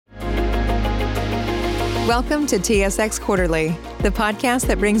Welcome to TSX Quarterly, the podcast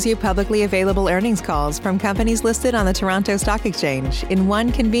that brings you publicly available earnings calls from companies listed on the Toronto Stock Exchange in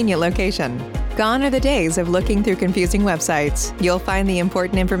one convenient location. Gone are the days of looking through confusing websites. You'll find the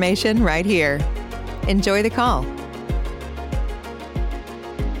important information right here. Enjoy the call.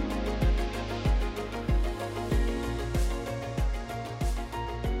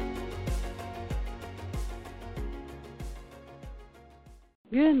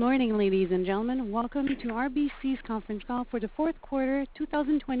 Good morning, ladies and gentlemen. Welcome to RBC's conference call for the fourth quarter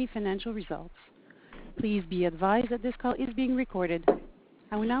 2020 financial results. Please be advised that this call is being recorded.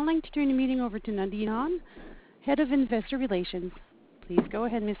 I would now like to turn the meeting over to Nadine Ahn, Head of Investor Relations. Please go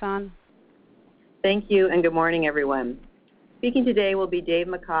ahead, Ms. Ahn. Thank you, and good morning, everyone. Speaking today will be Dave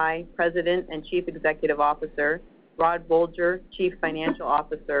McKay, President and Chief Executive Officer, Rod Bolger, Chief Financial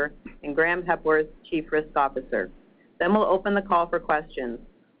Officer, and Graham Hepworth, Chief Risk Officer. Then we'll open the call for questions.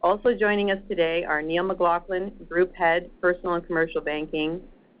 Also joining us today are Neil McLaughlin, Group Head, Personal and Commercial Banking,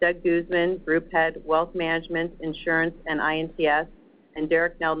 Doug Guzman, Group Head, Wealth Management, Insurance, and INTS, and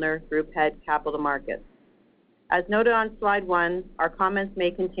Derek Neldner, Group Head, Capital Markets. As noted on slide 1, our comments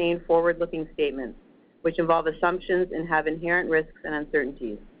may contain forward-looking statements, which involve assumptions and have inherent risks and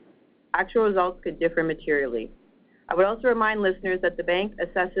uncertainties. Actual results could differ materially. I would also remind listeners that the bank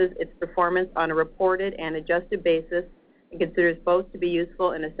assesses its performance on a reported and adjusted basis and considers both to be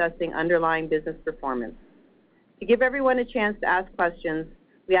useful in assessing underlying business performance. To give everyone a chance to ask questions,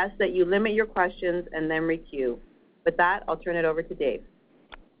 we ask that you limit your questions and then re-queue. With that, I'll turn it over to Dave.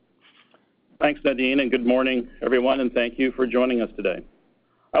 Thanks, Nadine, and good morning, everyone, and thank you for joining us today.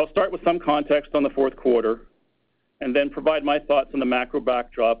 I will start with some context on the fourth quarter and then provide my thoughts on the macro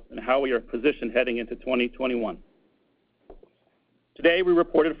backdrop and how we are positioned heading into 2021. Today, we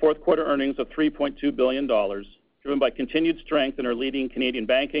reported fourth quarter earnings of $3.2 billion, driven by continued strength in our leading Canadian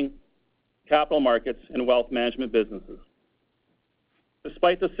banking, capital markets, and wealth management businesses.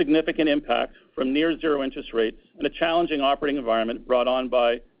 Despite the significant impact from near zero interest rates and a challenging operating environment brought on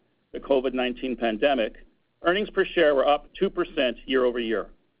by the COVID-19 pandemic, earnings per share were up 2% year over year.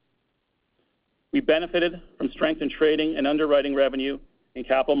 We benefited from strength in trading and underwriting revenue in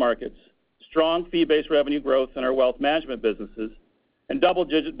capital markets, strong fee-based revenue growth in our wealth management businesses, and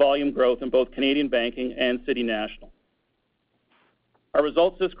double-digit volume growth in both Canadian banking and City National. Our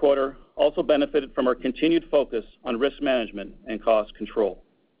results this quarter also benefited from our continued focus on risk management and cost control.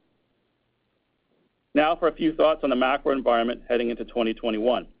 Now for a few thoughts on the macro environment heading into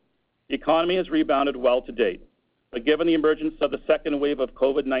 2021. The economy has rebounded well to date, but given the emergence of the second wave of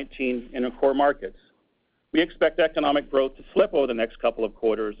COVID-19 in our core markets, we expect economic growth to slip over the next couple of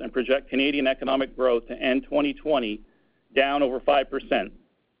quarters and project Canadian economic growth to end 2020 down over 5%.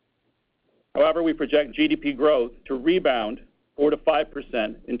 However, we project GDP growth to rebound 4 to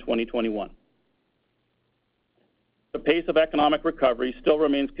 5% in 2021. The pace of economic recovery still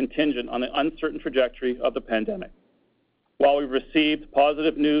remains contingent on the uncertain trajectory of the pandemic. While we've received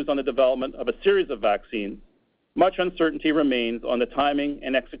positive news on the development of a series of vaccines, much uncertainty remains on the timing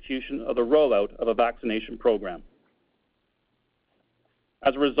and execution of the rollout of a vaccination program.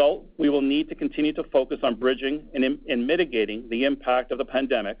 As a result, we will need to continue to focus on bridging and mitigating the impact of the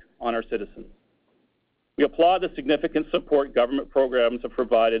pandemic on our citizens. We applaud the significant support government programs have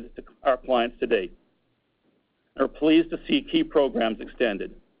provided to our clients to date and are pleased to see key programs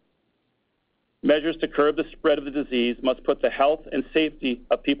extended. Measures to curb the spread of the disease must put the health and safety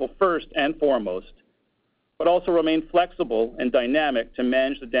of people first and foremost, but also remain flexible and dynamic to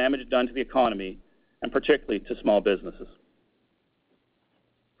manage the damage done to the economy and particularly to small businesses.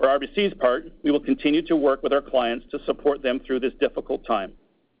 For RBC's part, we will continue to work with our clients to support them through this difficult time.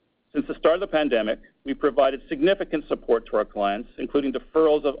 Since the start of the pandemic, we've provided significant support to our clients, including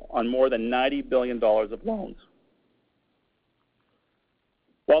deferrals on more than $90 billion of loans.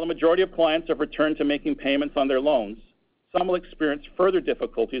 While the majority of clients have returned to making payments on their loans, some will experience further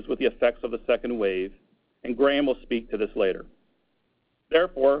difficulties with the effects of the second wave, and Graham will speak to this later.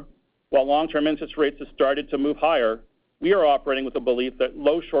 Therefore, while long-term interest rates have started to move higher, we are operating with the belief that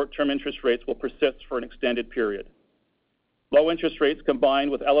low short-term interest rates will persist for an extended period. Low interest rates combined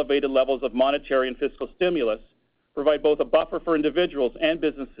with elevated levels of monetary and fiscal stimulus provide both a buffer for individuals and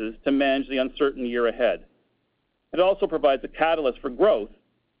businesses to manage the uncertain year ahead. It also provides a catalyst for growth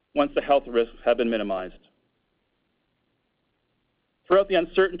once the health risks have been minimized. Throughout the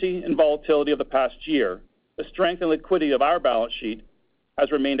uncertainty and volatility of the past year, the strength and liquidity of our balance sheet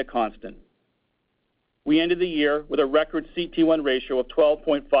has remained a constant. We ended the year with a record CET1 ratio of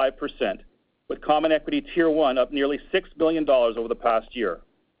 12.5%, with Common Equity Tier 1 up nearly $6 billion over the past year.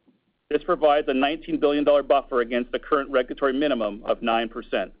 This provides a $19 billion buffer against the current regulatory minimum of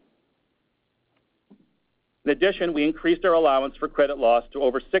 9%. In addition, we increased our allowance for credit loss to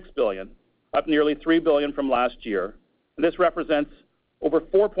over $6 billion, up nearly $3 billion from last year, and this represents over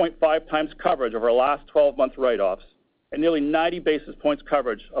 4.5 times coverage of our last 12-month write-offs and nearly 90 basis points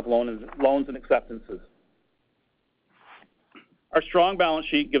coverage of loans and acceptances. Our strong balance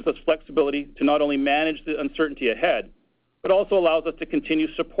sheet gives us flexibility to not only manage the uncertainty ahead, but also allows us to continue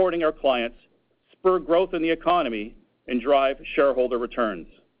supporting our clients, spur growth in the economy, and drive shareholder returns.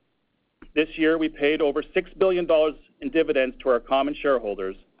 This year, we paid over $6 billion in dividends to our common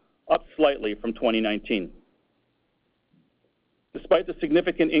shareholders, up slightly from 2019. Despite the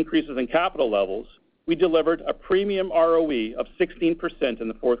significant increases in capital levels, we delivered a premium ROE of 16% in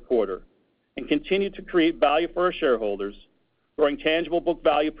the fourth quarter and continued to create value for our shareholders, growing tangible book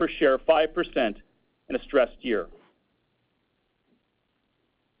value per share 5% in a stressed year.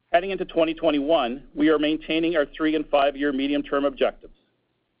 Heading into 2021, we are maintaining our 3- and 5-year medium-term objectives.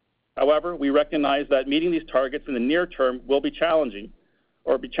 However, we recognize that meeting these targets in the near term will be challenged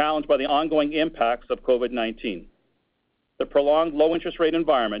by the ongoing impacts of COVID-19, the prolonged low interest rate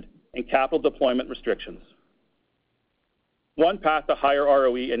environment, and capital deployment restrictions. One path to higher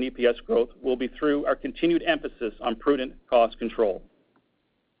ROE and EPS growth will be through our continued emphasis on prudent cost control.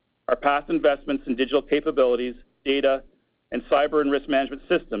 Our past investments in digital capabilities, data, and cyber and risk management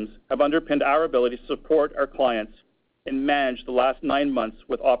systems have underpinned our ability to support our clients and manage the last 9 months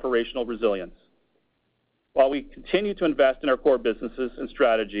with operational resilience. While we continue to invest in our core businesses and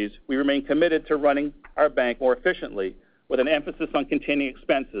strategies, we remain committed to running our bank more efficiently with an emphasis on containing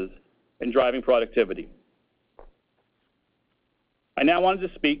expenses and driving productivity. I now wanted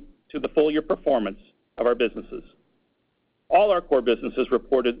to speak to the full-year performance of our businesses. All our core businesses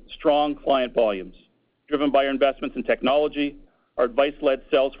reported strong client volumes, driven by our investments in technology, our advice-led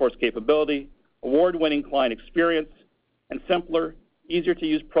Salesforce capability, award-winning client experience, and simpler,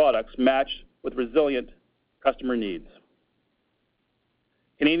 easier-to-use products matched with resilient customer needs.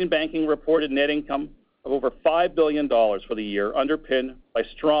 Canadian Banking reported net income of over $5 billion for the year, underpinned by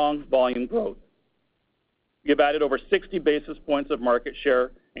strong volume growth. We have added over 60 basis points of market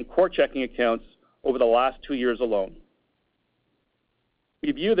share in core checking accounts over the last 2 years alone.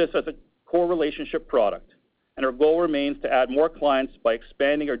 We view this as a core relationship product, and our goal remains to add more clients by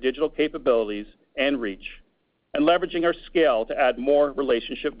expanding our digital capabilities and reach, and leveraging our scale to add more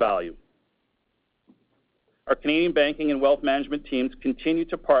relationship value. Our Canadian Banking and Wealth Management teams continue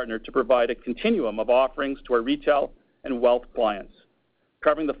to partner to provide a continuum of offerings to our retail and wealth clients,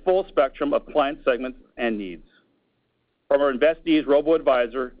 covering the full spectrum of client segments and needs. From our investees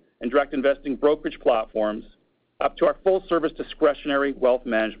robo-advisor and direct investing brokerage platforms up to our full-service discretionary wealth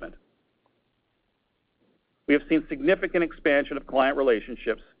management. We have seen significant expansion of client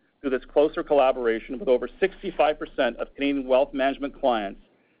relationships through this closer collaboration, with over 65% of Canadian wealth management clients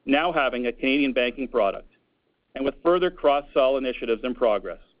now having a Canadian banking product, and with further cross-sell initiatives in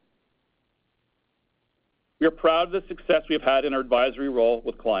progress. We are proud of the success we have had in our advisory role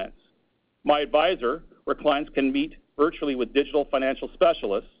with clients. My Advisor, where clients can meet virtually with digital financial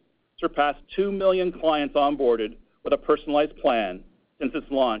specialists, surpassed 2 million clients onboarded with a personalized plan since its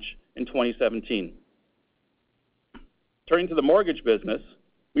launch in 2017. Turning to the mortgage business,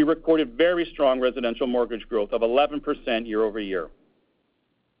 we recorded very strong residential mortgage growth of 11% year over year.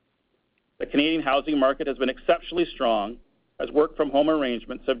 The Canadian housing market has been exceptionally strong as work-from-home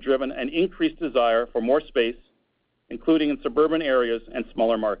arrangements have driven an increased desire for more space, including in suburban areas and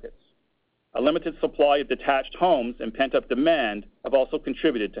smaller markets. A limited supply of detached homes and pent-up demand have also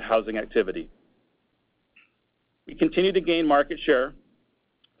contributed to housing activity. We continue to gain market share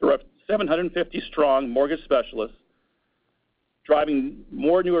through our 750-strong mortgage specialists, driving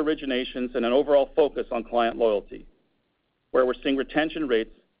more new originations and an overall focus on client loyalty, where we're seeing retention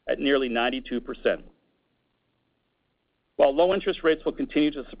rates at nearly 92%. While low interest rates will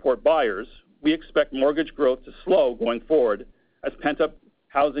continue to support buyers, we expect mortgage growth to slow going forward as pent-up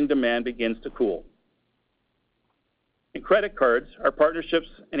housing demand begins to cool. In credit cards, our partnerships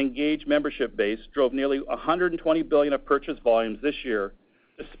and engaged membership base drove nearly $120 billion of purchase volumes this year,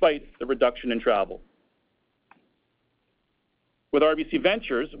 despite the reduction in travel. With RBC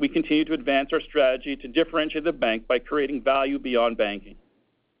Ventures, we continue to advance our strategy to differentiate the bank by creating value beyond banking.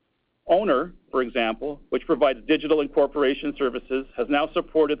 Owner, for example, which provides digital incorporation services, has now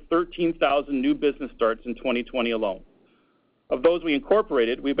supported 13,000 new business starts in 2020 alone. Of those we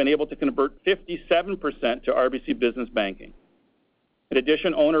incorporated, we've been able to convert 57% to RBC Business Banking. In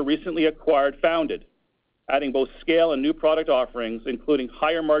addition, Owner recently acquired Founded, adding both scale and new product offerings, including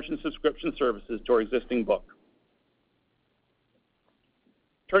higher margin subscription services to our existing book.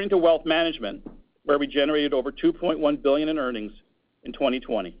 Turning to wealth management, where we generated over $2.1 billion in earnings in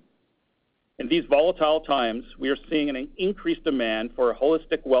 2020. In these volatile times, we are seeing an increased demand for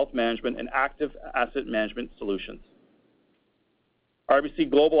holistic wealth management and active asset management solutions.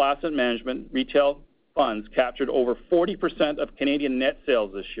 RBC Global Asset Management retail funds captured over 40% of Canadian net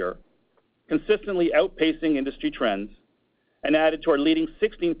sales this year, consistently outpacing industry trends, and added to our leading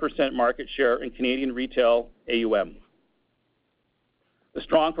 16% market share in Canadian retail AUM. The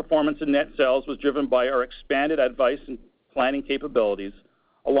strong performance in net sales was driven by our expanded advice and planning capabilities,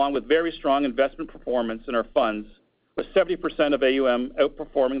 along with very strong investment performance in our funds, with 70% of AUM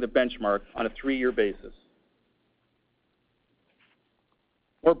outperforming the benchmark on a 3-year basis.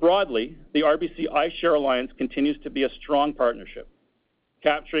 More broadly, the RBC iShare Alliance continues to be a strong partnership,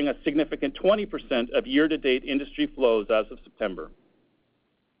 capturing a significant 20% of year-to-date industry flows as of September.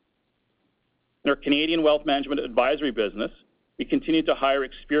 In our Canadian Wealth Management Advisory business, we continue to hire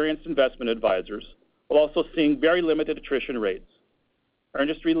experienced investment advisors while also seeing very limited attrition rates. Our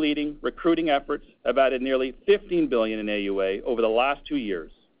industry-leading recruiting efforts have added nearly $15 billion in AUA over the last 2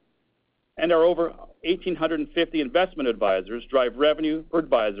 years, and our over 1,850 investment advisors drive revenue per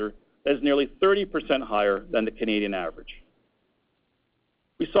advisor that is nearly 30% higher than the Canadian average.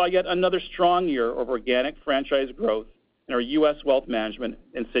 We saw yet another strong year of organic franchise growth in our U.S. wealth management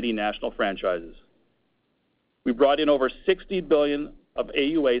and City National franchises. We brought in over $60 billion of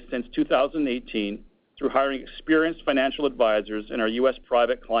AUA since 2018 through hiring experienced financial advisors in our U.S.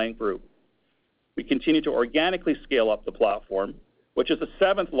 private client group. We continue to organically scale up the platform, which is the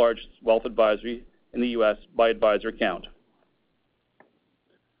 7th largest wealth advisory in the U.S. by advisor count.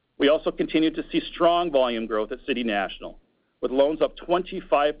 We also continue to see strong volume growth at City National, with loans up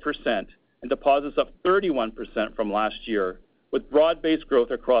 25% and deposits up 31% from last year, with broad-based growth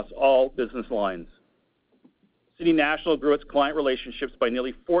across all business lines. City National grew its client relationships by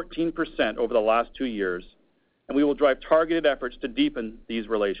nearly 14% over the last 2 years, and we will drive targeted efforts to deepen these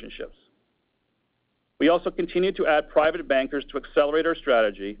relationships. We also continue to add private bankers to accelerate our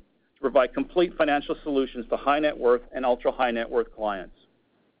strategy to provide complete financial solutions to high net worth and ultra high net worth clients.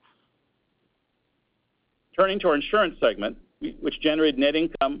 Turning to our insurance segment, which generated net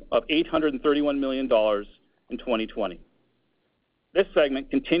income of $831 million in 2020. This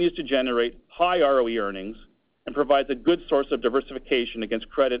segment continues to generate high ROE earnings and provides a good source of diversification against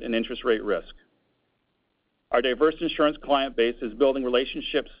credit and interest rate risk. Our diverse insurance client base is building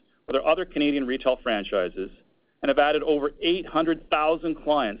relationships with our other Canadian retail franchises and have added over 800,000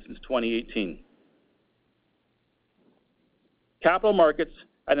 clients since 2018. Capital markets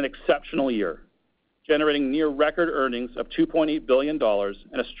had an exceptional year, generating near record earnings of $2.8 billion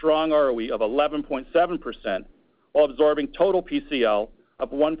and a strong ROE of 11.7%, while absorbing total PCL of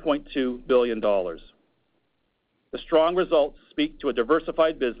 $1.2 billion. The strong results speak to a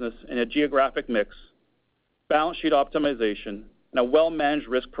diversified business and a geographic mix, balance sheet optimization, and a well-managed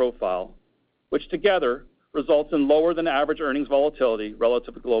risk profile, which together results in lower than average earnings volatility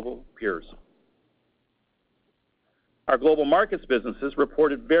relative to global peers. Our global markets businesses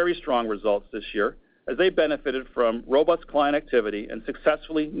reported very strong results this year as they benefited from robust client activity and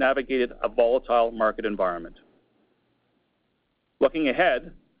successfully navigated a volatile market environment. Looking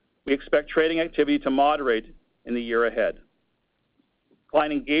ahead, we expect trading activity to moderate in the year ahead.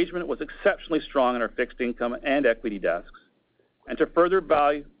 Client engagement was exceptionally strong in our fixed income and equity desks, and to further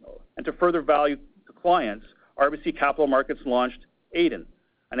value to clients, RBC Capital Markets launched Aiden,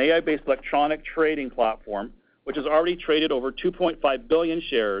 an AI-based electronic trading platform which has already traded over 2.5 billion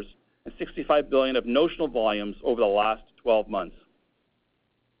shares and 65 billion of notional volumes over the last 12 months.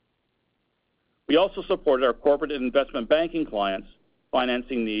 We also supported our corporate and investment banking clients'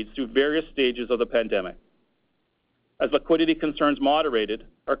 financing needs through various stages of the pandemic. As liquidity concerns moderated,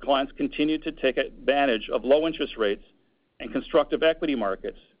 our clients continued to take advantage of low interest rates and constructive equity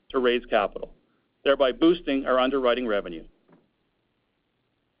markets to raise capital, thereby boosting our underwriting revenue.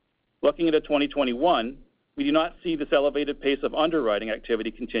 Looking into 2021, we do not see this elevated pace of underwriting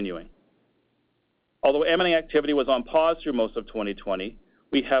activity continuing. Although M&A activity was on pause through most of 2020,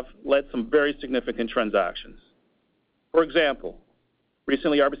 we have led some very significant transactions. For example,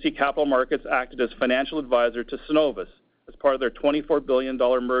 recently RBC Capital Markets acted as financial advisor to Synovus as part of their $24 billion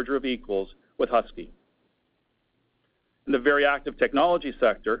merger of equals with Husky. In the very active technology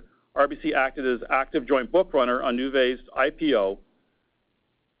sector, RBC acted as active joint bookrunner on Nuvei's IPO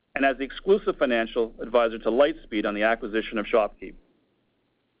and as the exclusive financial advisor to Lightspeed on the acquisition of ShopKeep.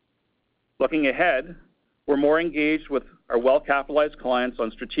 Looking ahead, we're more engaged with our well-capitalized clients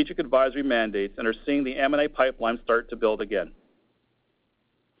on strategic advisory mandates and are seeing the M&A pipeline start to build again.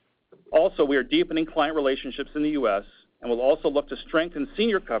 Also, we are deepening client relationships in the U.S. and will also look to strengthen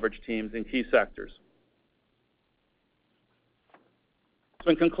senior coverage teams in key sectors. So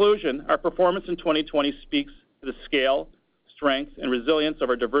in conclusion, our performance in 2020 speaks to the scale, strength, and resilience of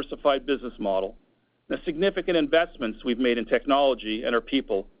our diversified business model, and the significant investments we've made in technology and our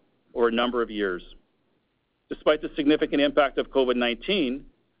people over a number of years. Despite the significant impact of COVID-19,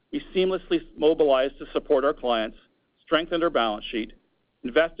 we seamlessly mobilized to support our clients, strengthened our balance sheet,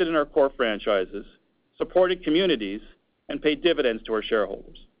 invested in our core franchises, supported communities, and paid dividends to our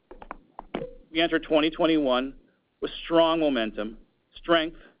shareholders. We enter 2021 with strong momentum,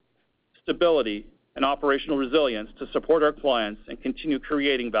 strength, stability, and operational resilience to support our clients and continue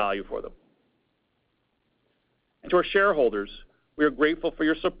creating value for them. And to our shareholders, we are grateful for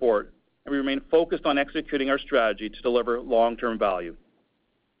your support, and we remain focused on executing our strategy to deliver long-term value.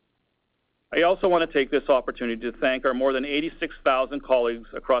 I also want to take this opportunity to thank our more than 86,000 colleagues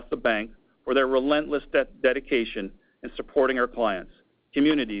across the bank for their relentless dedication in supporting our clients,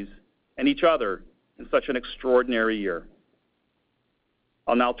 communities, and each other in such an extraordinary year.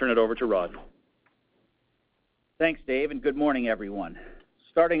 I'll now turn it over to Rod. Thanks, Dave, and good morning, everyone.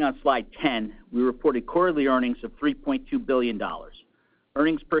 Starting on slide 10, we reported quarterly earnings of $3.2 billion.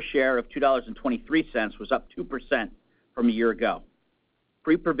 Earnings per share of $2.23 was up 2% from a year ago.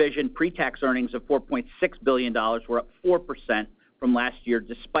 Pre-provision, pre-tax earnings of $4.6 billion were up 4% from last year,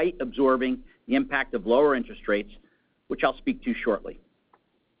 despite absorbing the impact of lower interest rates, which I'll speak to shortly.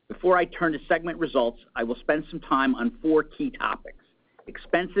 Before I turn to segment results, I will spend some time on four key topics: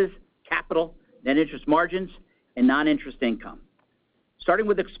 expenses, capital, net interest margins, and non-interest income. Starting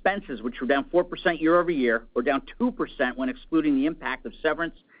with expenses, which were down 4% year over year, or down 2% when excluding the impact of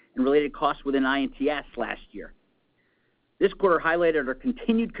severance and related costs within INTS last year. This quarter highlighted our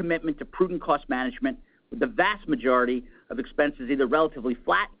continued commitment to prudent cost management, with the vast majority of expenses either relatively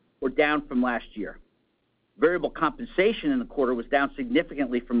flat or down from last year. Variable compensation in the quarter was down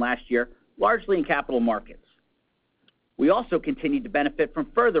significantly from last year, largely in capital markets. We also continued to benefit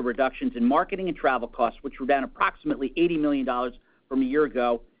from further reductions in marketing and travel costs, which were down approximately $80 million from a year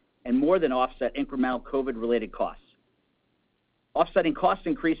ago and more than offset incremental COVID-related costs. Offsetting cost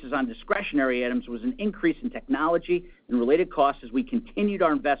increases on discretionary items was an increase in technology and related costs as we continued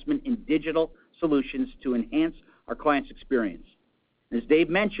our investment in digital solutions to enhance our clients' experience. As Dave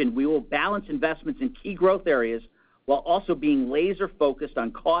mentioned, we will balance investments in key growth areas while also being laser-focused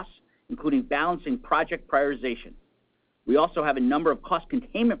on costs, including balancing project prioritization. We also have a number of cost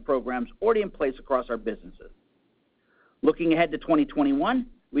containment programs already in place across our businesses. Looking ahead to 2021,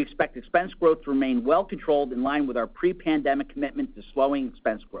 we expect expense growth to remain well controlled in line with our pre-pandemic commitment to slowing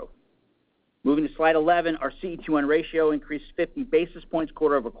expense growth. Moving to slide 11, our CET1 ratio increased 50 basis points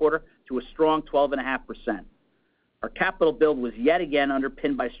quarter over quarter to a strong 12.5%. Our capital build was yet again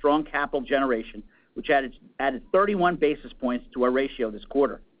underpinned by strong capital generation, which added 31 basis points to our ratio this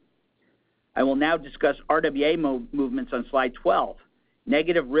quarter. I will now discuss RWA movements on slide 12.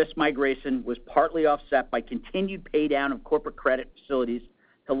 Negative risk migration was partly offset by continued paydown of corporate credit facilities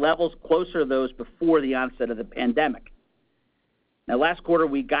to levels closer to those before the onset of the pandemic. Now, last quarter,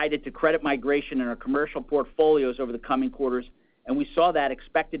 we guided to credit migration in our commercial portfolios over the coming quarters, and we saw that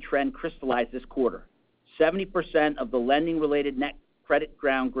expected trend crystallize this quarter. 70% of the lending-related net credit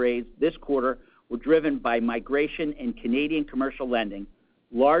downgrades this quarter were driven by migration in Canadian commercial lending,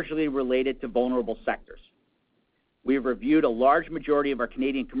 largely related to vulnerable sectors. We have reviewed a large majority of our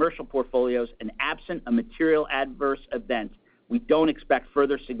Canadian commercial portfolios, and absent a material adverse event, we don't expect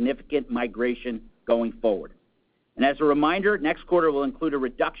further significant migration going forward. And as a reminder, next quarter will include a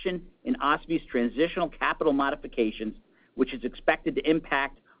reduction in OSFI's transitional capital modifications, which is expected to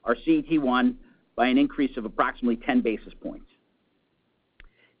impact our CET1 by an increase of approximately 10 basis points.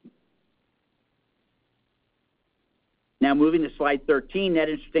 Now moving to slide 13, net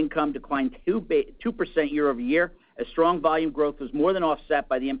interest income declined 2% year over year as strong volume growth was more than offset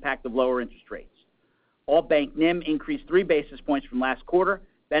by the impact of lower interest rates. All bank NIM increased 3 basis points from last quarter,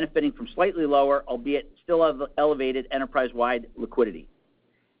 benefiting from slightly lower, albeit still elevated enterprise-wide liquidity.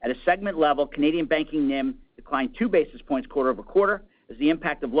 At a segment level, Canadian banking NIM declined 2 basis points quarter over quarter as the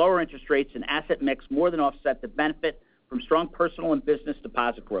impact of lower interest rates and asset mix more than offset the benefit from strong personal and business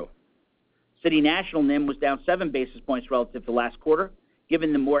deposit growth. City National NIM was down 7 basis points relative to last quarter.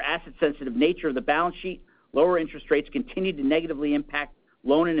 Given the more asset-sensitive nature of the balance sheet, lower interest rates continued to negatively impact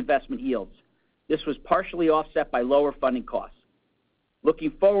loan and investment yields. This was partially offset by lower funding costs.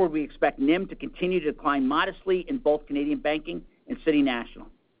 Looking forward, we expect NIM to continue to decline modestly in both Canadian banking and City National.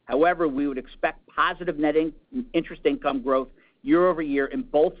 However, we would expect positive net interest income growth year over year in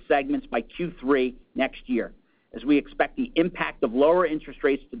both segments by Q3 next year, as we expect the impact of lower interest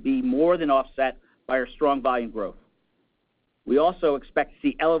rates to be more than offset by our strong volume growth. We also expect to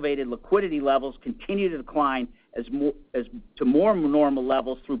see elevated liquidity levels continue to decline to more normal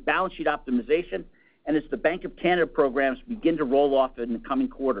levels through balance sheet optimization and as the Bank of Canada programs begin to roll off in the coming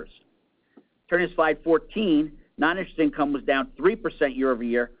quarters. Turning to slide 14, non-interest income was down 3% year over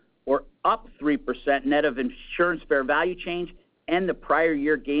year, or up 3% net of insurance fair value change and the prior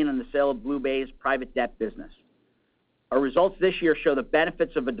year gain on the sale of Blue Bay's private debt business. Our results this year show the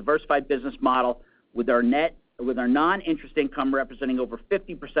benefits of a diversified business model with our non-interest income representing over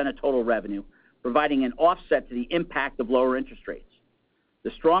 50% of total revenue, providing an offset to the impact of lower interest rates.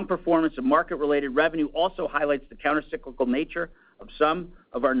 The strong performance of market-related revenue also highlights the countercyclical nature of some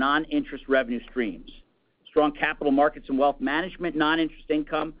of our non-interest revenue streams. Strong capital markets and wealth management non-interest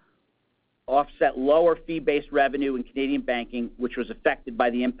income offset lower fee-based revenue in Canadian banking, which was affected by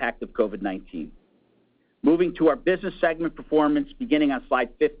the impact of COVID-19. Moving to our business segment performance, beginning on slide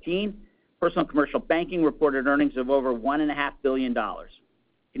 15, Personal and Commercial Banking reported earnings of over $1.5 billion.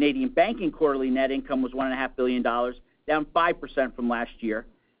 Canadian Banking quarterly net income was $1.5 billion, down 5% from last year,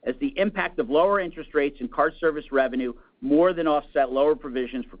 as the impact of lower interest rates and card service revenue more than offset lower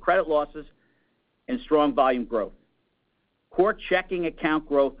provisions for credit losses and strong volume growth. Core checking account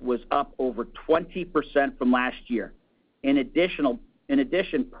growth was up over 20% from last year. In addition,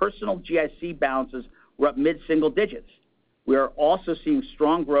 personal GIC balances were up mid-single digits. We are also seeing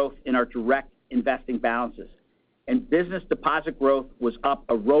strong growth in our direct investing balances, and business deposit growth was up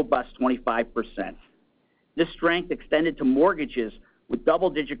a robust 25%. This strength extended to mortgages, with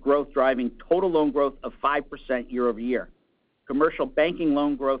double-digit growth driving total loan growth of 5% year over year. Commercial banking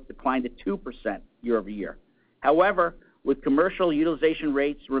loan growth declined to 2% year over year. However, with commercial utilization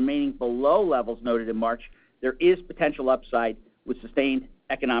rates remaining below levels noted in March, there is potential upside with sustained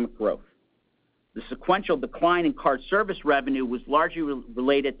economic growth. The sequential decline in card service revenue was largely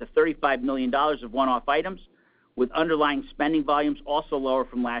related to $35 million of one-off items, with underlying spending volumes also lower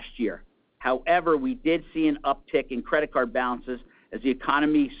from last year. However, we did see an uptick in credit card balances as the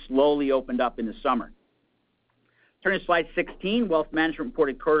economy slowly opened up in the summer. Turning to slide 16, Wealth Management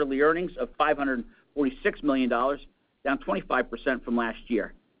reported quarterly earnings of $546 million, down 25% from last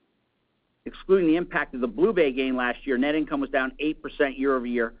year. Excluding the impact of the Blue Bay gain last year, net income was down 8% year over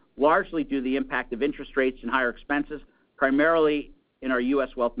year, largely due to the impact of interest rates and higher expenses, primarily in our U.S.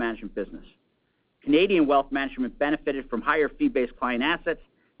 wealth management business. Canadian wealth management benefited from higher fee-based client assets.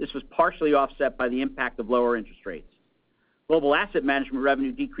 This was partially offset by the impact of lower interest rates. Global asset management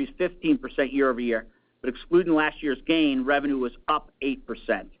revenue decreased 15% year over year, but excluding last year's gain, revenue was up 8%.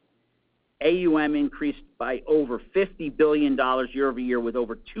 AUM increased by over $50 billion year over year, with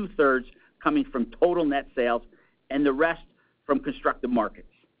over two-thirds coming from total net sales and the rest from constructive markets.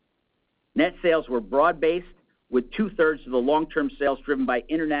 Net sales were broad-based, with two-thirds of the long-term sales driven by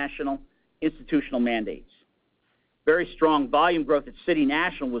international institutional mandates. Very strong volume growth at City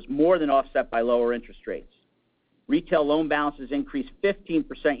National was more than offset by lower interest rates. Retail loan balances increased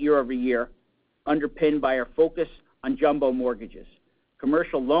 15% year over year, underpinned by our focus on jumbo mortgages.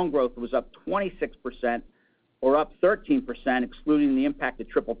 Commercial loan growth was up 26%, or up 13%, excluding the impact of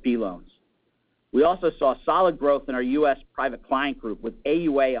PPP loans. We also saw solid growth in our U.S. Private Client Group, with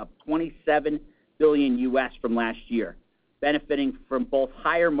AUA up $27 billion U.S. from last year, benefiting from both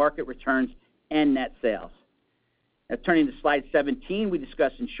higher market returns and net sales. Now, turning to slide 17, we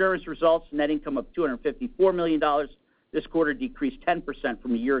discuss insurance results. Net income of $254 million this quarter decreased 10%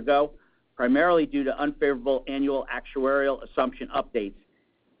 from a year ago, primarily due to unfavorable annual actuarial assumption updates,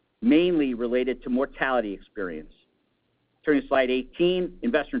 mainly related to mortality experience. Turning to slide 18,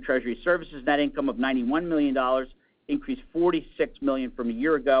 Investment Treasury Services net income of $91 million increased $46 million from a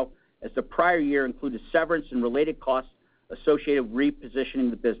year ago, as the prior year included severance and related costs associated with repositioning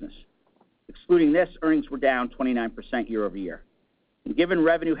the business. Excluding this, earnings were down 29% year over year. And given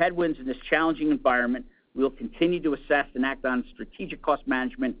revenue headwinds in this challenging environment, we will continue to assess and act on strategic cost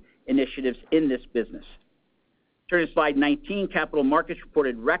management initiatives in this business. Turning to slide 19, Capital Markets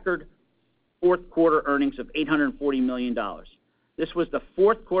reported record fourth quarter earnings of $840 million. This was the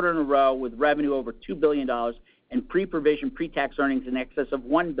fourth quarter in a row with revenue over $2 billion and pre-provision pre-tax earnings in excess of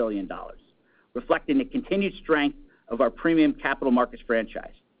 $1 billion, reflecting the continued strength of our premium capital markets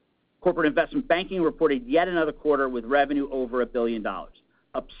franchise. Corporate Investment Banking reported yet another quarter with revenue over $1 billion,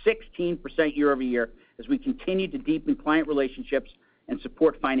 up 16% year over year, as we continue to deepen client relationships and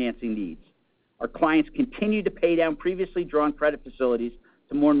support financing needs. Our clients continue to pay down previously drawn credit facilities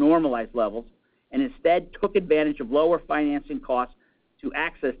to more normalized levels, and instead took advantage of lower financing costs to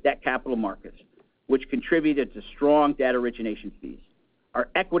access debt capital markets, which contributed to strong debt origination fees. Our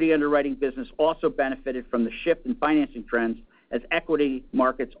equity underwriting business also benefited from the shift in financing trends, as equity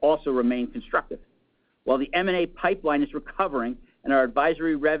markets also remain constructive. While the M&A pipeline is recovering and our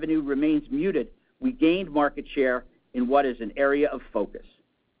advisory revenue remains muted, we gained market share in what is an area of focus.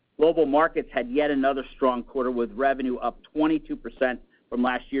 Global markets had yet another strong quarter with revenue up 22% from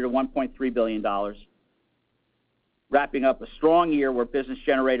last year to $1.3 billion, wrapping up a strong year where business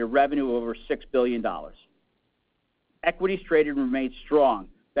generated revenue of over $6 billion. Equities traded remained strong,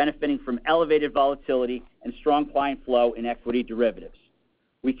 benefiting from elevated volatility and strong client flow in equity derivatives.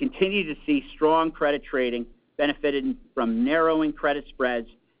 We continue to see strong credit trading benefiting from narrowing credit spreads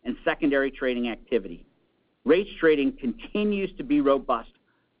and secondary trading activity. Rates trading continues to be robust,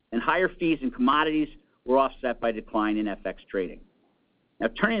 and higher fees in commodities were offset by decline in FX trading. Now,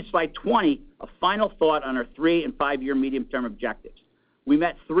 turning to slide 20, a final thought on our 3- and 5-year medium-term objectives. We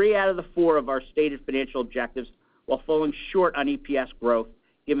met 3 out of the 4 of our stated financial objectives while falling short on EPS growth,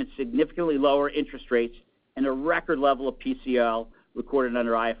 given significantly lower interest rates and a record level of PCL recorded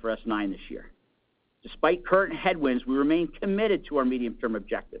under IFRS 9 this year. Despite current headwinds, we remain committed to our medium-term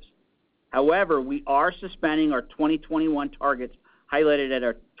objectives. However, we are suspending our 2021 targets highlighted at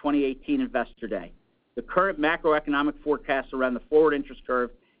our 2018 Investor Day. The current macroeconomic forecasts around the forward interest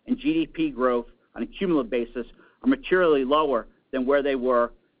curve and GDP growth on a cumulative basis are materially lower than where they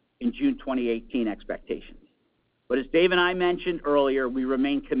were in June 2018 expectations. But as Dave and I mentioned earlier, we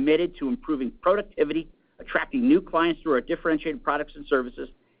remain committed to improving productivity, attracting new clients through our differentiated products and services,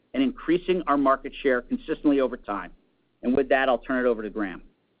 and increasing our market share consistently over time. And with that, I'll turn it over to Graham.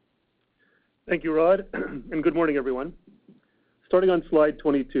 Thank you, Rod, and good morning, everyone. Starting on slide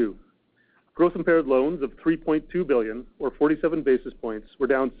 22, gross impaired loans of $3.2 billion, or 47 basis points, were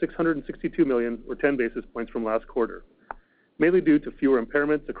down $662 million, or 10 basis points from last quarter, mainly due to fewer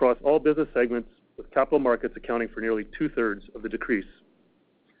impairments across all business segments, with capital markets accounting for nearly 2/3 of the decrease.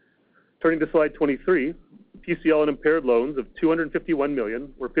 Turning to slide 23, PCL and impaired loans of $251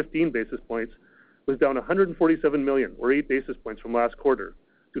 million, or 15 basis points, was down $147 million, or 8 basis points from last quarter,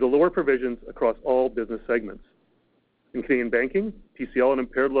 due to lower provisions across all business segments. In Canadian banking, PCL and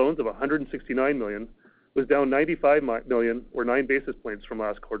impaired loans of $169 million was down $95 million, or 9 basis points from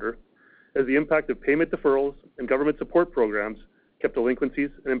last quarter, as the impact of payment deferrals and government support programs kept delinquencies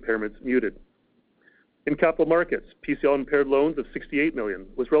and impairments muted. In capital markets, PCL impaired loans of $68 million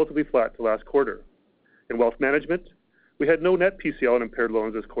was relatively flat to last quarter. In wealth management, we had no net PCL and impaired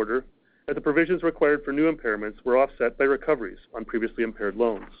loans this quarter, as the provisions required for new impairments were offset by recoveries on previously impaired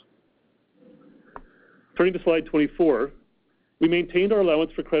loans. Turning to slide 24, we maintained our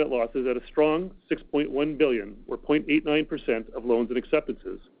allowance for credit losses at a strong $6.1 billion, or 0.89% of loans and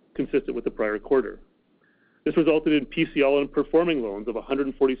acceptances, consistent with the prior quarter. This resulted in PCL and performing loans of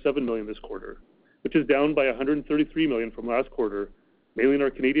 $147 million this quarter, which is down by $133 million from last quarter, mainly in our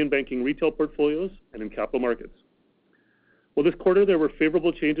Canadian banking retail portfolios and in capital markets. Well, this quarter there were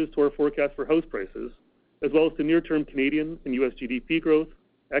favorable changes to our forecast for house prices, as well as to near-term Canadian and U.S. GDP growth,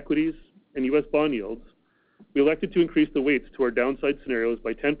 equities, and U.S. bond yields. We elected to increase the weights to our downside scenarios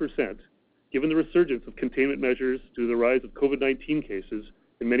by 10%, given the resurgence of containment measures due to the rise of COVID-19 cases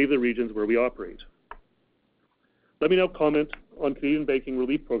in many of the regions where we operate. Let me now comment on Canadian banking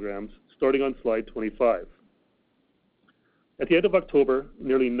relief programs, starting on slide 25. At the end of October,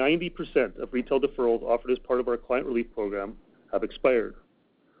 nearly 90% of retail deferrals offered as part of our client relief program have expired.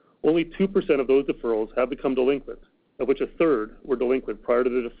 Only 2% of those deferrals have become delinquent, of which a third were delinquent prior to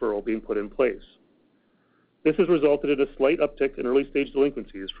the deferral being put in place. This has resulted in a slight uptick in early-stage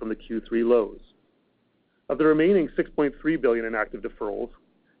delinquencies from the Q3 lows. Of the remaining $6.3 billion in active deferrals,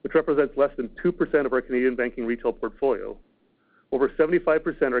 which represents less than 2% of our Canadian banking retail portfolio, over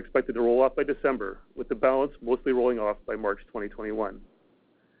 75% are expected to roll off by December, with the balance mostly rolling off by March 2021.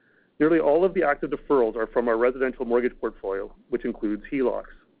 Nearly all of the active deferrals are from our residential mortgage portfolio, which includes HELOCs.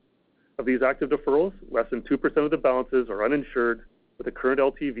 Of these active deferrals, less than 2% of the balances are uninsured, with a current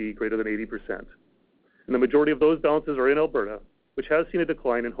LTV greater than 80%. And the majority of those balances are in Alberta, which has seen a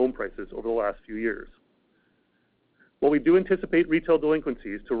decline in home prices over the last few years. While we do anticipate retail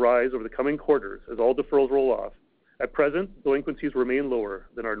delinquencies to rise over the coming quarters as all deferrals roll off, at present, delinquencies remain lower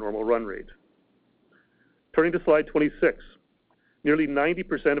than our normal run rate. Turning to slide 26, nearly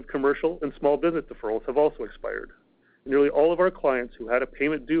 90% of commercial and small business deferrals have also expired. Nearly all of our clients who had a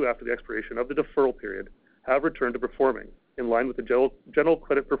payment due after the expiration of the deferral period have returned to performing, in line with the general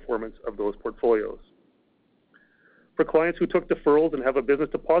credit performance of those portfolios. For clients who took deferrals and have a business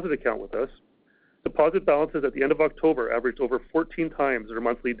deposit account with us, deposit balances at the end of October averaged over 14 times their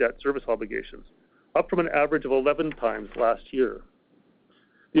monthly debt service obligations, up from an average of 11 times last year.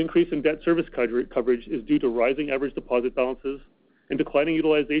 The increase in debt service coverage is due to rising average deposit balances and declining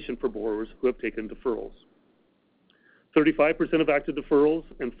utilization for borrowers who have taken deferrals. 35% of active deferrals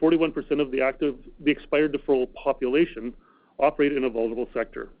and 41% of the expired deferral population operate in a vulnerable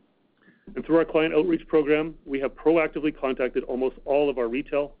sector. And through our client outreach program, we have proactively contacted almost all of our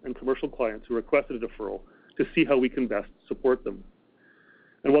retail and commercial clients who requested a deferral to see how we can best support them.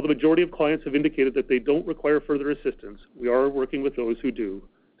 And while the majority of clients have indicated that they don't require further assistance, we are working with those who do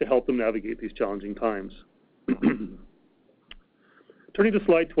to help them navigate these challenging times. Turning to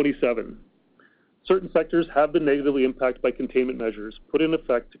slide 27, certain sectors have been negatively impacted by containment measures put in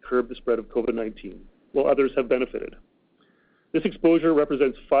effect to curb the spread of COVID-19, while others have benefited. This exposure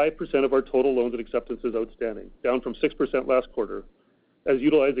represents 5% of our total loans and acceptances outstanding, down from 6% last quarter, as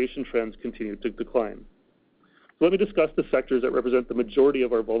utilization trends continue to decline. So let me discuss the sectors that represent the majority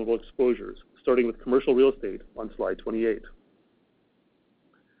of our vulnerable exposures, starting with commercial real estate on slide 28.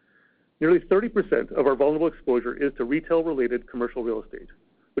 Nearly 30% of our vulnerable exposure is to retail-related commercial real estate,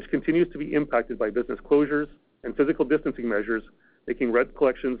 which continues to be impacted by business closures and physical distancing measures, making rent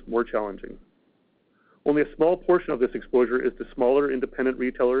collections more challenging. Only a small portion of this exposure is to smaller independent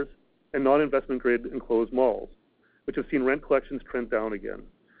retailers and non-investment grade enclosed malls, which have seen rent collections trend down again,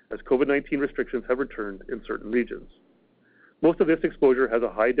 as COVID-19 restrictions have returned in certain regions. Most of this exposure has a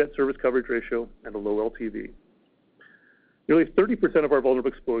high debt service coverage ratio and a low LTV. Nearly 30% of our vulnerable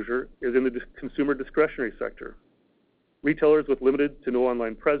exposure is in the consumer discretionary sector. Retailers with limited to no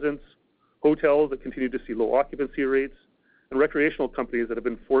online presence, hotels that continue to see low occupancy rates, and recreational companies that have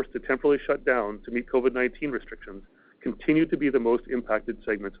been forced to temporarily shut down to meet COVID-19 restrictions continue to be the most impacted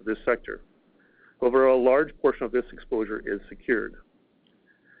segments of this sector. However, a large portion of this exposure is secured.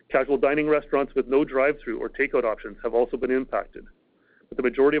 Casual dining restaurants with no drive-through or takeout options have also been impacted, but the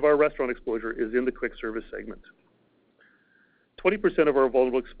majority of our restaurant exposure is in the quick service segment. 20% of our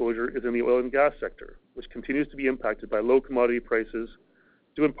vulnerable exposure is in the oil and gas sector, which continues to be impacted by low commodity prices,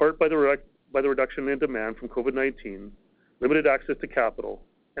 due in part by the reduction in demand from COVID-19, limited access to capital,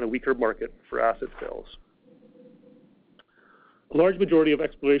 and a weaker market for asset sales. A large majority of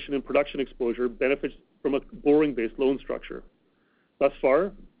exploration and production exposure benefits from a borrowing-based loan structure. Thus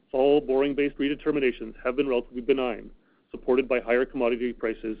far, fall borrowing-based redeterminations have been relatively benign, supported by higher commodity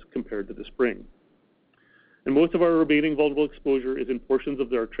prices compared to the spring. And most of our remaining vulnerable exposure is in portions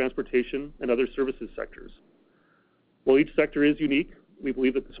of our transportation and other services sectors. While each sector is unique, we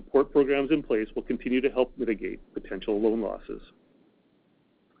believe that the support programs in place will continue to help mitigate potential loan losses.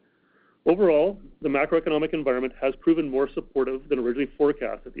 Overall, the macroeconomic environment has proven more supportive than originally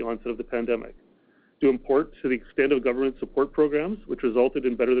forecast at the onset of the pandemic, due in part to the extent of government support programs, which resulted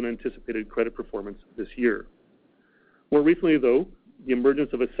in better than anticipated credit performance this year. More recently, though, the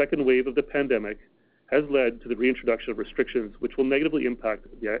emergence of a second wave of the pandemic has led to the reintroduction of restrictions which will negatively impact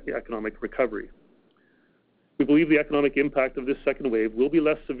the economic recovery. We believe the economic impact of this second wave will be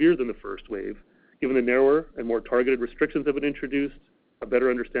less severe than the first wave, given the narrower and more targeted restrictions have been introduced, a better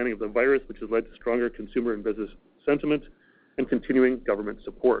understanding of the virus, which has led to stronger consumer and business sentiment, and continuing government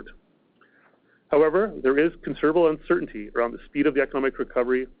support. However, there is considerable uncertainty around the speed of the economic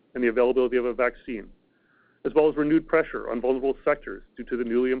recovery and the availability of a vaccine, as well as renewed pressure on vulnerable sectors due to the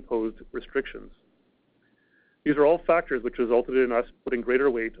newly imposed restrictions. These are all factors which resulted in us putting greater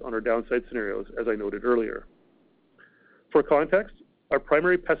weight on our downside scenarios, as I noted earlier. For context, our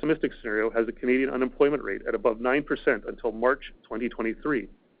primary pessimistic scenario has a Canadian unemployment rate at above 9% until March 2023,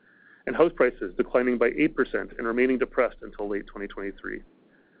 and house prices declining by 8% and remaining depressed until late 2023.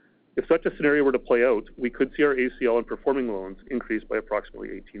 If such a scenario were to play out, we could see our ACL and performing loans increase by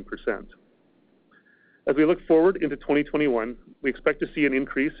approximately 18%. As we look forward into 2021, we expect to see an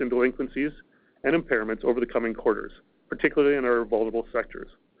increase in delinquencies and impairments over the coming quarters, particularly in our vulnerable sectors,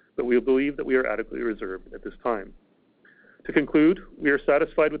 but we believe that we are adequately reserved at this time. To conclude, we are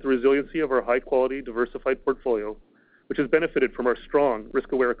satisfied with the resiliency of our high-quality, diversified portfolio, which has benefited from our strong,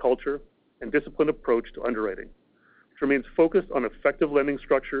 risk-aware culture and disciplined approach to underwriting, which remains focused on effective lending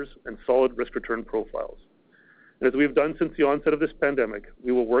structures and solid risk-return profiles. And as we have done since the onset of this pandemic,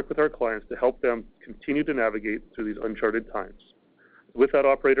 we will work with our clients to help them continue to navigate through these uncharted times. With that,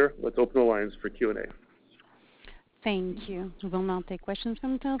 operator, let's open the lines for Q&A. Thank you. We will now take questions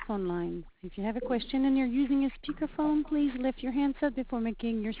from the telephone line. If you have a question and you're using a speakerphone, please lift your handset before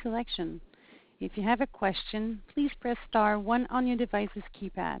making your selection. If you have a question, please press star 1 on your device's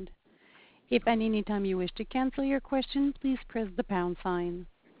keypad. If at any time you wish to cancel your question, please press the pound sign.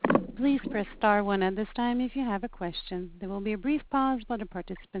 Please press star 1 at this time if you have a question. There will be a brief pause while the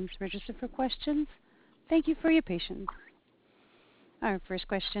participants register for questions. Thank you for your patience. Our first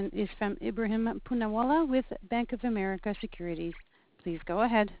question is from Ebrahim Poonawala with Bank of America Securities. Please go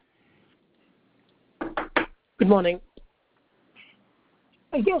ahead. Good morning.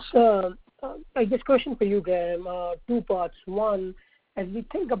 I guess question for you, Graham, 2 parts. One, as we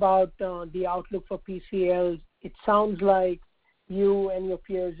think about the outlook for PCLs, it sounds like you and your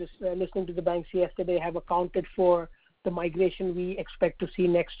peers, just listening to the banks yesterday, have accounted for the migration we expect to see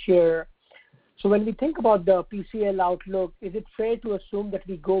next year. So when we think about the PCL outlook, is it fair to assume that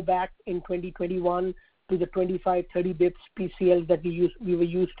we go back in 2021 to the 25, 30 bips PCL that we were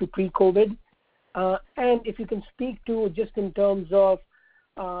used to pre-COVID? And if you can speak to just in terms of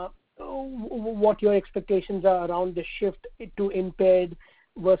what your expectations are around the shift to impaired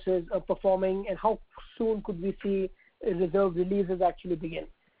versus performing, and how soon could we see reserve releases actually begin?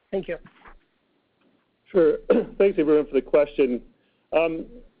 Thank you. Sure. Thanks, everyone, for the question.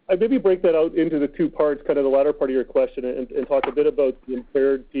 I'd maybe break that out into the two parts, kind of the latter part of your question, and talk a bit about the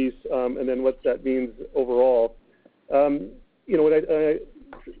impaired piece and then what that means overall. When I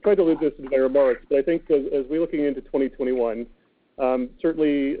tried to allude this in my remarks, but I think as we're looking into 2021,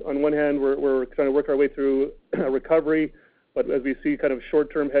 certainly on one hand, we're trying to work our way through a recovery, but as we see kind of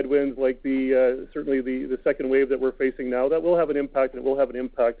short-term headwinds like certainly the second wave that we're facing now, that will have an impact, and it will have an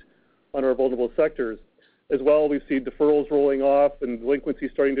impact on our vulnerable sectors. As well, we see deferrals rolling off and delinquency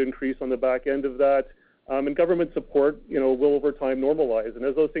starting to increase on the back end of that, and government support, will over time normalize. And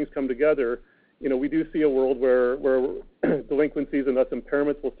as those things come together, we do see a world where delinquencies and thus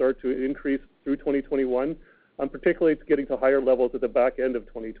impairments will start to increase through 2021. Particularly, it's getting to higher levels at the back end of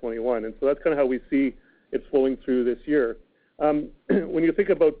 2021, and so that's kind of how we see it flowing through this year. When you think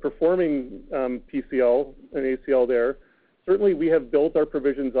about performing PCL and ACL there, certainly we have built our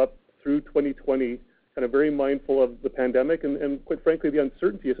provisions up through 2020, kind of very mindful of the pandemic and quite frankly, the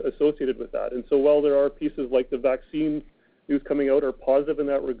uncertainty associated with that. And so while there are pieces like the vaccine news coming out are positive in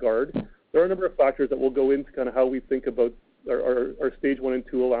that regard, there are a number of factors that will go into kind of how we think about our stage 1 and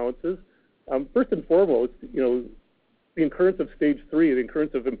 2 allowances. First and foremost, the incurrence of stage 3, the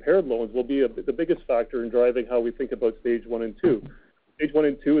incurrence of impaired loans will be the biggest factor in driving how we think about stage 1 and 2. Stage 1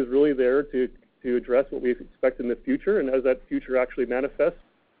 and 2 is really there to address what we expect in the future, and as that future actually manifests,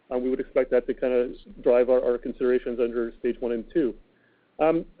 we would expect that to kind of drive our considerations under stage 1 and 2.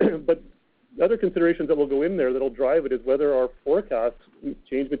 But other considerations that will go in there that will drive it is whether our forecasts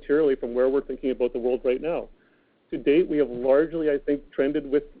change materially from where we're thinking about the world right now. To date, we have largely, I think,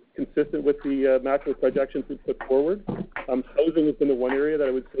 trended consistent with the macro projections we put forward. Housing has been the one area that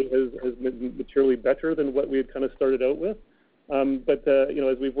I would say has been materially better than what we had kind of started out with. But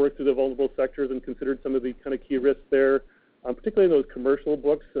as we've worked through the vulnerable sectors and considered some of the kind of key risks there, particularly in those commercial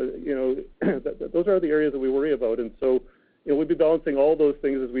books, those are the areas that we worry about. And so, we'll be balancing all those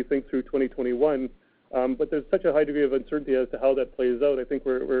things as we think through 2021. But there's such a high degree of uncertainty as to how that plays out. I think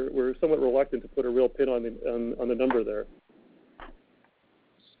we're somewhat reluctant to put a real pin on the number there.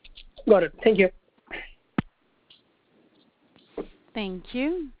 Got it. Thank you. Thank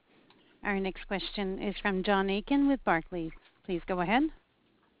you. Our next question is from John Aiken with Barclays. Please go ahead.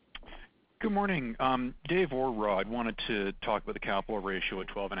 Good morning. Dave or Rod wanted to talk about the capital ratio at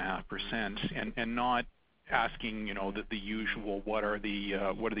 12.5% and not asking, the usual, what are the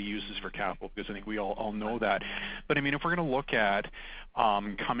uses for capital, because I think we all know that. But I mean, if we're going to look at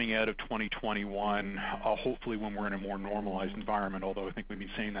coming out of 2021, hopefully when we're in a more normalized environment, although I think we've been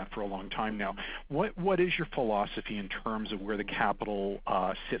saying that for a long time now, what is your philosophy in terms of where the capital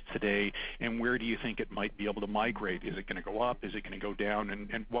sits today, and where do you think it might be able to migrate? Is it going to go up? Is it going to go down?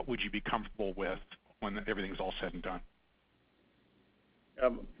 And what would you be comfortable with when everything's all said and done?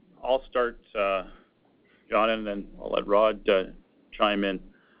 I'll start, John, and then I'll let Rod chime in.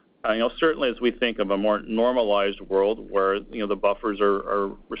 Certainly as we think of a more normalized world where, the buffers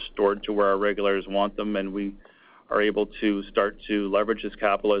are restored to where our regulators want them, and we are able to start to leverage this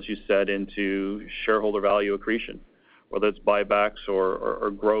capital, as you said, into shareholder value accretion, whether it's buybacks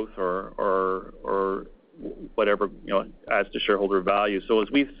or growth or whatever, adds to shareholder value. So as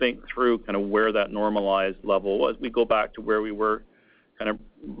we think through kind of where that normalized level was, we go back to where we were kind of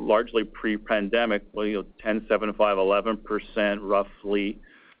largely pre-pandemic, 10.75, 11% roughly.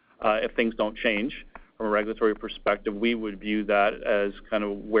 If things don't change from a regulatory perspective, we would view that as kind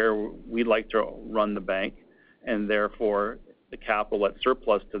of where we'd like to run the bank, and therefore the capital at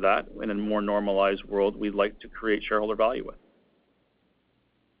surplus to that in a more normalized world we'd like to create shareholder value with.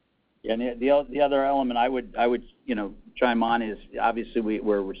 Yeah, and the other element I would chime on is obviously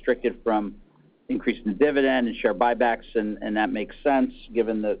we're restricted from increasing the dividend and share buybacks, and that makes sense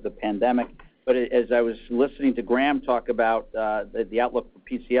given the pandemic. But as I was listening to Graham talk about the outlook for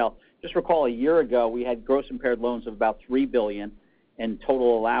PCL, just recall a year ago we had gross impaired loans of about $3 billion and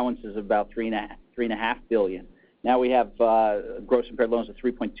total allowances of about $3.5 billion. Now we have gross impaired loans of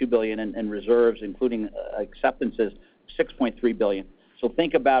 $3.2 billion and reserves, including acceptances, $6.3 billion. So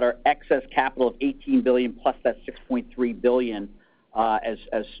think about our excess capital of $18 billion plus that $6.3 billion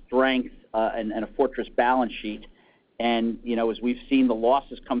as strength and a fortress balance sheet. And, as we've seen the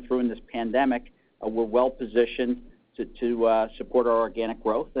losses come through in this pandemic, we're well positioned to support our organic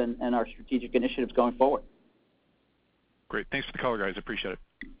growth and our strategic initiatives going forward. Great. Thanks for the call, guys. Appreciate it.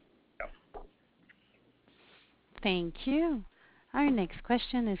 Thank you. Our next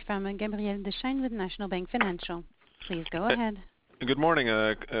question is from Gabriel Dechaine with National Bank Financial. Please go ahead. Good morning.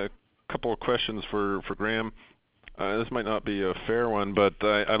 A couple of questions for Graham. This might not be a fair one, but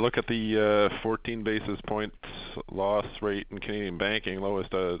I look at the 14 basis points loss rate in Canadian banking, lowest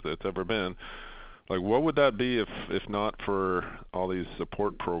it's ever been. Like, what would that be if not for all these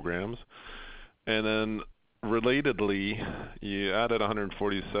support programs? And then relatedly, you added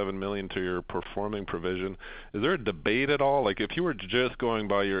 147 million to your performing provision. Is there a debate at all? Like, if you were just going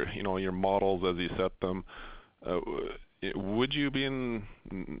by your models as you set them, would you be in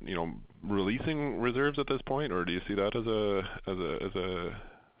releasing reserves at this point, or do you see that as a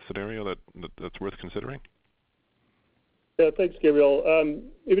scenario that's worth considering? Yeah, thanks, Gabriel.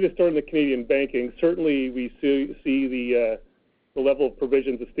 Maybe to start in the Canadian banking, certainly we see the level of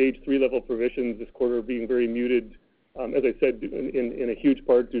provisions, the stage 3 level of provisions this quarter being very muted, as I said, in a huge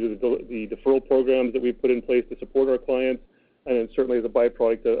part due to the deferral programs that we've put in place to support our clients, and then certainly as a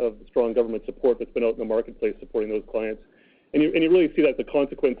byproduct of the strong government support that's been out in the marketplace supporting those clients. And you really see that the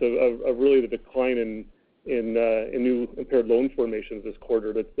consequence of really the decline in new impaired loan formations this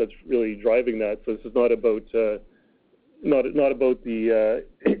quarter that's really driving that. So this is not about not about the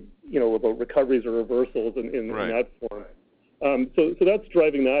about recoveries or reversals in that form. So that's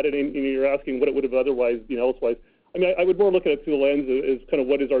driving that, and you're asking what it would have otherwise been elsewise. I mean, I would more look at it through the lens as kind of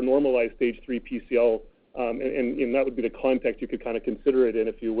what is our normalized stage 3 PCL, and that would be the context you could kind of consider it in,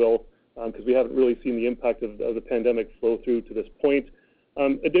 if you will, because we haven't really seen the impact of the pandemic flow through to this point.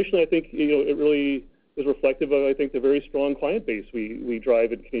 Additionally, I think it really is reflective of, I think, the very strong client base we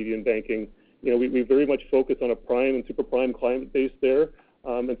drive in Canadian banking. We very much focus on a prime and super prime client base there.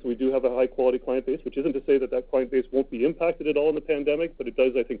 And so we do have a high-quality client base, which isn't to say that client base won't be impacted at all in the pandemic, but it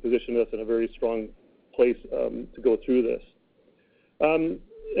does, I think, position us in a very strong place to go through this.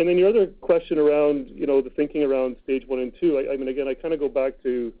 And then your other question around, the thinking around stage 1 and 2, I mean, again, I kind of go back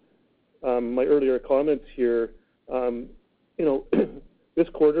to my earlier comments here. This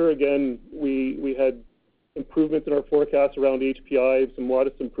quarter, again, we had improvements in our forecasts around HPI, some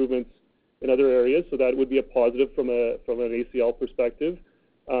modest improvements in other areas, so that would be a positive from an ACL perspective.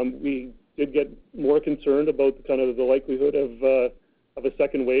 We did get more concerned about kind of the likelihood of a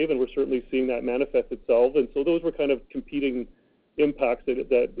second wave, and we're certainly seeing that manifest itself. And so those were kind of competing impacts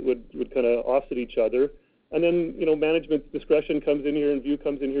that would kind of offset each other. And then, management's discretion comes in here and view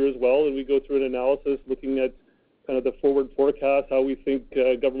comes in here as well, and we go through an analysis looking at kind of the forward forecast, how we think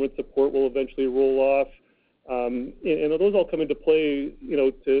government support will eventually roll off. And those all come into play,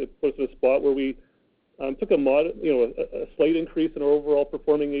 to put us in a spot where we took a slight increase in our overall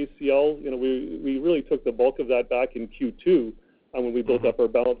performing ACL. We really took the bulk of that back in Q2 when we built up our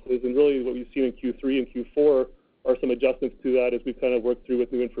balances. And really what we've seen in Q3 and Q4 are some adjustments to that as we kind of worked through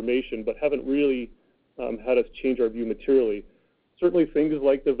with new information, but haven't really had us change our view materially. Certainly things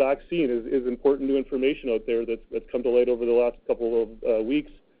like the vaccine is important new information out there that's come to light over the last couple of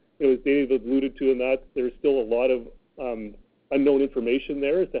weeks. As Dave alluded to in that, there's still a lot of unknown information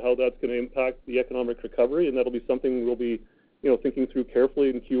there as to how that's going to impact the economic recovery, and that'll be something we'll be thinking through carefully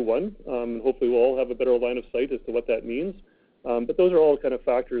in Q1. Hopefully we'll all have a better line of sight as to what that means. But those are all kind of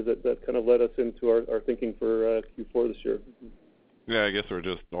factors that kind of led us into our thinking for Q4 this year. Yeah, I guess we're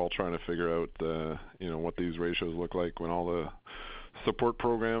just all trying to figure out, what these ratios look like when all the support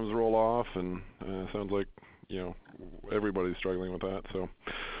programs roll off, and it sounds like, everybody's struggling with that. So,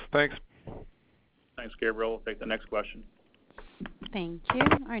 thanks. Thanks, Gabriel. We'll take the next question. Thank you.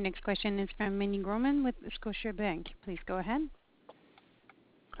 Our next question is from Meny Grauman with Scotiabank. Please go ahead.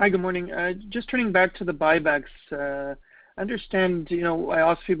 Hi, good morning. Just turning back to the buybacks. I understand,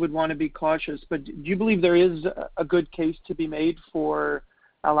 OSFI would want to be cautious, but do you believe there is a good case to be made for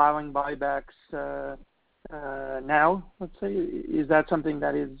allowing buybacks now, let's say? Is that something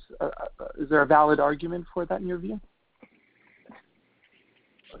that is there a valid argument for that in your view?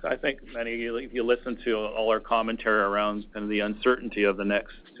 I think, Manny, if you listen to all our commentary around kind of the uncertainty of the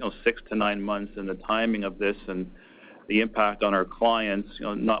next 6 to 9 months and the timing of this and the impact on our clients,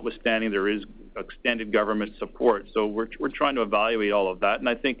 notwithstanding there is extended government support. So we're trying to evaluate all of that. And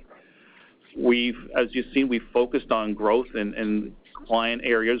I think as you've seen, we've focused on growth in client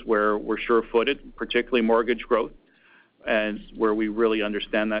areas where we're sure-footed, particularly mortgage growth, and where we really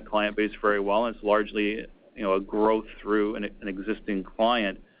understand that client base very well. And it's largely a growth through an existing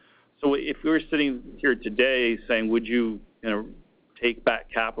client. So if we were sitting here today saying, would you take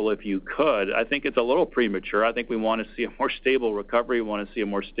back capital if you could. I think it's a little premature. I think we want to see a more stable recovery. We want to see a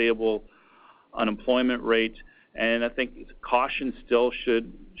more stable unemployment rate, and I think caution still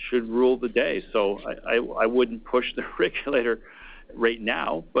should rule the day. So I wouldn't push the regulator right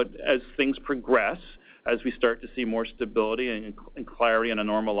now, but as things progress, as we start to see more stability and clarity in a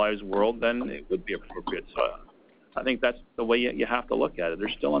normalized world, then it would be appropriate. So I think that's the way you have to look at it.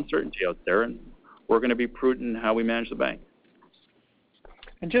 There's still uncertainty out there, and we're going to be prudent in how we manage the bank.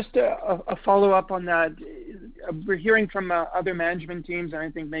 And just a follow-up on that, we're hearing from other management teams, and I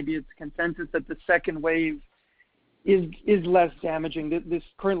think maybe it's consensus that the second wave is less damaging. This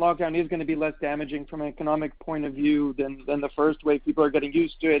current lockdown is going to be less damaging from an economic point of view than the first wave. People are getting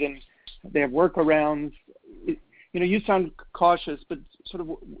used to it, and they have workarounds. You sound cautious, but sort of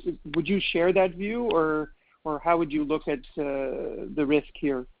would you share that view, or how would you look at the risk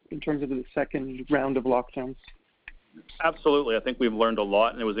here in terms of the second round of lockdowns? Absolutely. I think we've learned a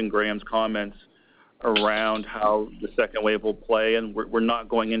lot, and it was in Graham's comments around how the second wave will play, and we're not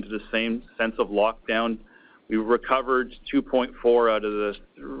going into the same sense of lockdown. We recovered 2.4 out of the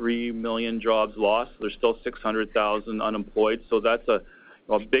 3 million jobs lost. There's still 600,000 unemployed, so that's a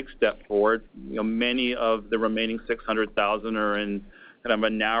big step forward. Many of the remaining 600,000 are in kind of a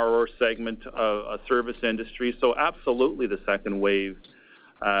narrower segment of a service industry. So absolutely, the second wave,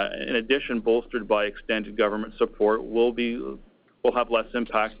 in addition, bolstered by extended government support, will have less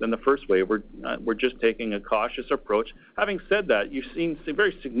impact than the first wave. We're just taking a cautious approach. Having said that, you've seen some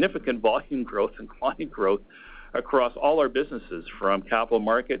very significant volume growth and client growth across all our businesses, from capital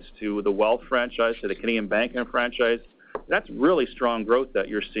markets to the wealth franchise to the Canadian banking franchise. That's really strong growth that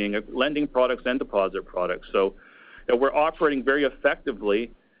you're seeing, lending products and deposit products. So we're operating very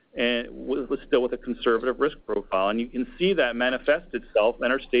effectively and still with a conservative risk profile. And you can see that manifest itself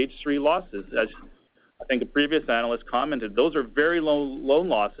in our Stage 3 losses. As I think the previous analyst commented, those are very low loan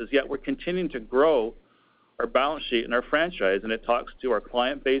losses, yet we're continuing to grow our balance sheet and our franchise, and it talks to our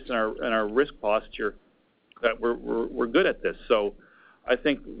client base and our risk posture that we're good at this. So I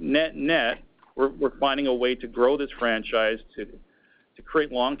think net, we're finding a way to grow this franchise to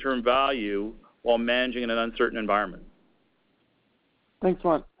create long-term value while managing in an uncertain environment. Thanks a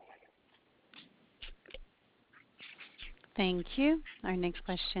lot. Thank you. Our next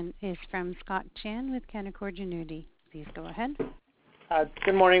question is from Scott Chan with Canaccord Genuity. Please go ahead.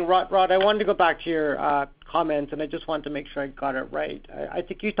 Good morning, Rod. I wanted to go back to your comments, and I just wanted to make sure I got it right. I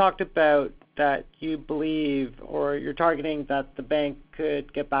think you talked about that you believe, or you're targeting that the bank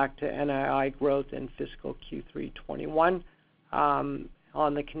could get back to NII growth in fiscal Q3 21 on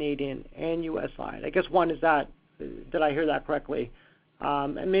the Canadian and U.S. side. I guess one is that, did I hear that correctly?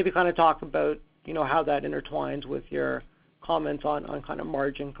 And maybe kind of talk about, how that intertwines with your comments on kind of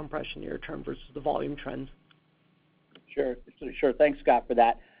margin compression near term versus the volume trends. Sure. Thanks, Scott, for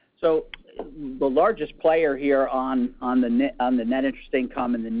that. So the largest player here on the net interest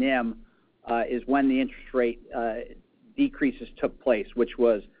income and the NIM is when the interest rate decreases took place, which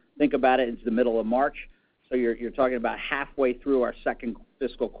was, think about it, it's the middle of March. So you're talking about halfway through our second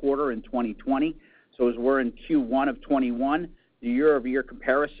fiscal quarter in 2020. So as we're in Q1 of 21, the year-over-year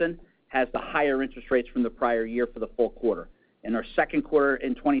comparison has the higher interest rates from the prior year for the full quarter. In our second quarter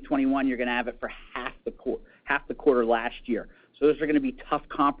in 2021, you're going to have it for half the quarter last year. So those are going to be tough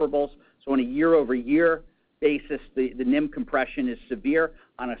comparables. So on a year-over-year basis, the NIM compression is severe.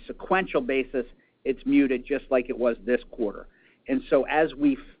 On a sequential basis, it's muted just like it was this quarter. And so as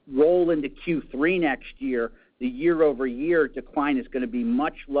we roll into Q3 next year, the year-over-year decline is going to be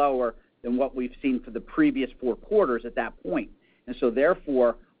much lower than what we've seen for the previous 4 quarters at that point. And so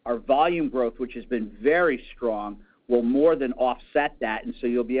therefore, our volume growth, which has been very strong, will more than offset that. And so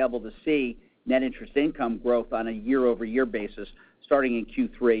you'll be able to see net interest income growth on a year-over-year basis starting in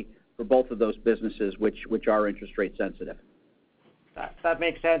Q3 for both of those businesses, which are interest rate sensitive. That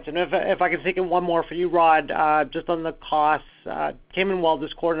makes sense. And if I can take in one more for you, Rod, just on the costs, came in well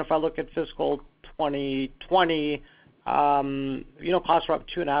this quarter. And if I look at fiscal 2020, costs are up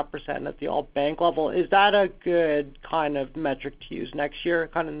 2.5% at the all bank level. Is that a good kind of metric to use next year,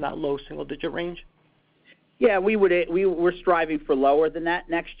 kind of in that low single-digit range? Yeah, we're striving for lower than that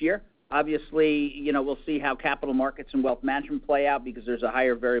next year. Obviously, we'll see how capital markets and wealth management play out because there's a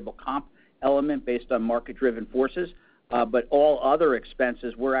higher variable comp element based on market-driven forces. But all other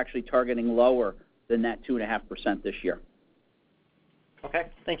expenses, we're actually targeting lower than that 2.5% this year. Okay.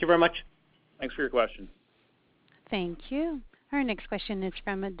 Thank you very much. Thanks for your question. Thank you. Our next question is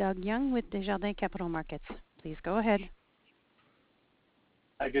from Doug Young with Desjardins Capital Markets. Please go ahead.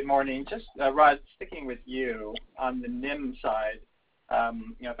 Hi, good morning. Just, Rod, sticking with you on the NIM side,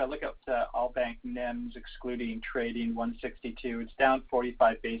 If I look at all bank NIMs excluding trading 162, it's down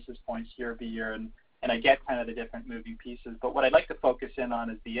 45 basis points year over year, and I get kind of the different moving pieces. But what I'd like to focus in on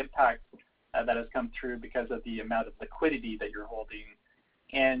is the impact that has come through because of the amount of liquidity that you're holding.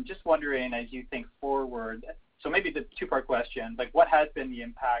 And just wondering, as you think forward, so maybe the two-part question, like what has been the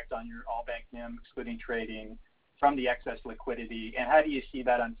impact on your all bank NIM excluding trading from the excess liquidity, and how do you see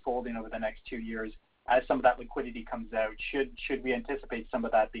that unfolding over the next 2 years as some of that liquidity comes out? Should we anticipate some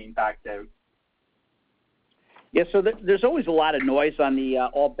of that being backed out? Yeah, so there's always a lot of noise on the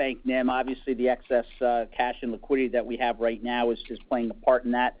all bank NIM. Obviously, the excess cash and liquidity that we have right now is playing a part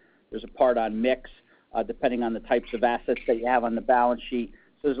in that. There's a part on mix, depending on the types of assets that you have on the balance sheet.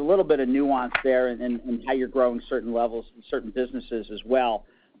 So there's a little bit of nuance there in how you're growing certain levels in certain businesses as well.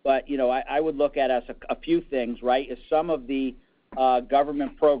 But, I would look at as a few things, right? As some of the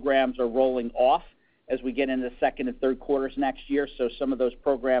government programs are rolling off as we get into the second and third quarters next year. So some of those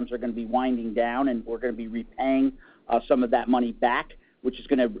programs are going to be winding down, and we're going to be repaying some of that money back, which is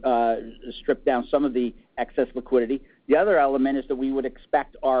going to strip down some of the excess liquidity. The other element is that we would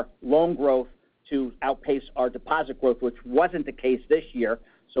expect our loan growth to outpace our deposit growth, which wasn't the case this year.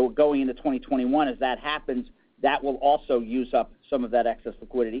 So going into 2021, as that happens, that will also use up some of that excess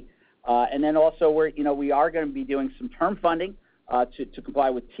liquidity. And then also we are going to be doing some term funding to comply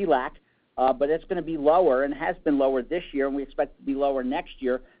with TLAC, but it's going to be lower and has been lower this year, and we expect it to be lower next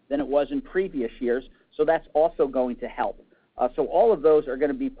year than it was in previous years. So that's also going to help. So all of those are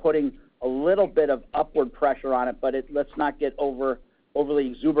going to be putting a little bit of upward pressure on it, but let's not get overly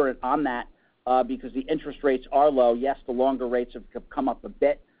exuberant on that because the interest rates are low. Yes, the longer rates have come up a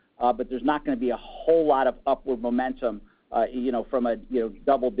bit, but there's not going to be a whole lot of upward momentum, from a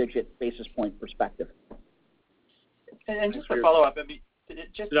double-digit basis point perspective. And just to follow up, I'm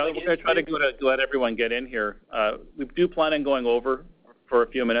going to try to let everyone get in here. We do plan on going over for a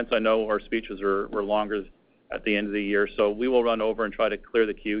few minutes. I know our speeches were longer at the end of the year, so we will run over and try to clear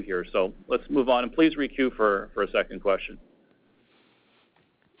the queue here. So let's move on, and please re-queue for a second question.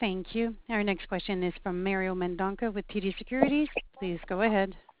 Thank you. Our next question is from Mario Mendonca with TD Securities. Please go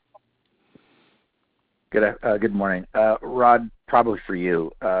ahead. Good morning. Rod, probably for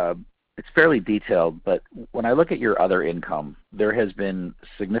you. It's fairly detailed, but when I look at your other income, there has been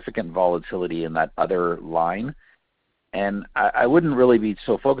significant volatility in that other line, and I wouldn't really be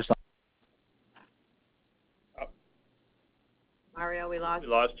so focused on. Mario, we lost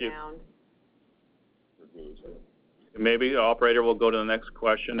you. Sound. Maybe the operator will go to the next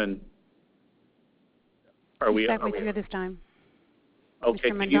question. And are we? Back with you this time.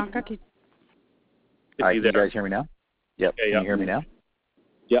 Okay. Mr. Mendonca, Hi, can you guys hear me now? Yep. Okay, can you hear me now?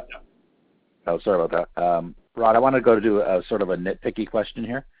 Yep. Oh, sorry about that. Rod, I want to go to do a sort of a nitpicky question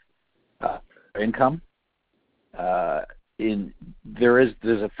here. Income. There's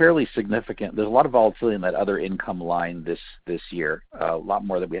a fairly significant. There's a lot of volatility in that other income line this year. A lot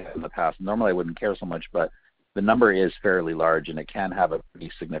more than we had in the past. Normally, I wouldn't care so much, but the number is fairly large, and it can have a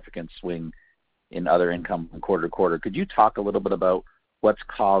pretty significant swing in other income from quarter to quarter. Could you talk a little bit about what's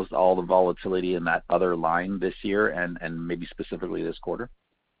caused all the volatility in that other line this year, and maybe specifically this quarter?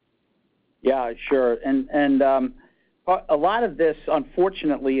 Yeah, sure. And a lot of this,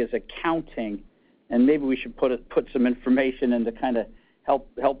 unfortunately, is accounting, and maybe we should put some information in to kind of help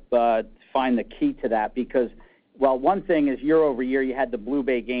find the key to that, because, well, one thing is year over year you had the Blue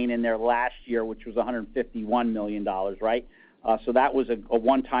Bay gain in there last year, which was $151 million, right? So that was a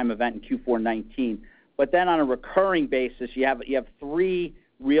one-time event in Q4 19. But then on a recurring basis, you have three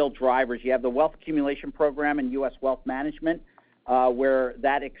real drivers. You have the wealth accumulation program in U.S. Wealth Management, where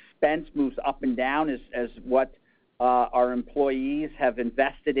that expense moves up and down as what our employees have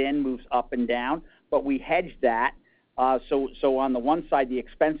invested in moves up and down. But we hedge that. So on the one side, the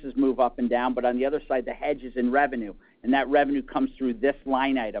expenses move up and down, but on the other side, the hedge is in revenue, and that revenue comes through this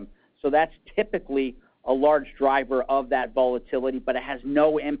line item. So that's typically a large driver of that volatility, but it has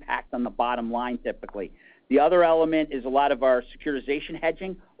no impact on the bottom line typically. The other element is a lot of our securitization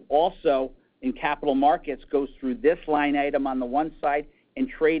hedging also in capital markets goes through this line item on the one side and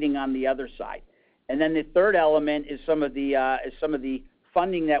trading on the other side. And then the third element is some of the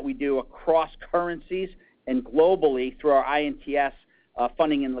funding that we do across currencies and globally through our INTS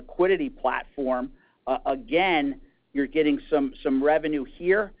funding and liquidity platform. Again, you're getting some revenue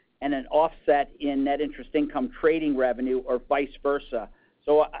here and an offset in net interest income trading revenue or vice versa.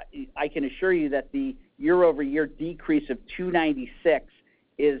 So I can assure you that the year-over-year decrease of 296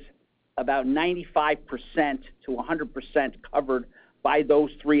 is about 95% to 100% covered by those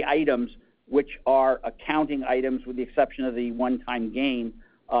three items, which are accounting items with the exception of the one-time gain.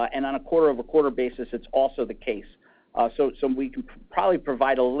 And on a quarter-over-quarter basis, it's also the case. So we can probably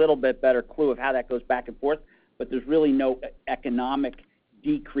provide a little bit better clue of how that goes back and forth, but there's really no economic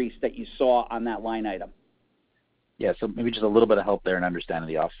decrease that you saw on that line item. Yeah, so maybe just a little bit of help there in understanding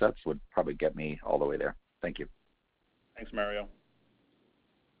the offsets would probably get me all the way there. Thank you. Thanks, Mario.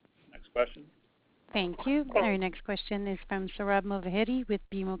 Next question. Thank you. Our next question is from Sohrab Movahedi with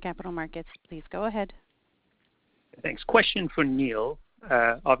BMO Capital Markets. Please go ahead. Thanks. Question for Neil.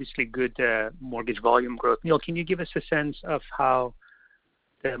 Obviously good mortgage volume growth. Neil, can you give us a sense of how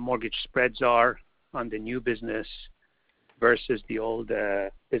the mortgage spreads are on the new business versus the old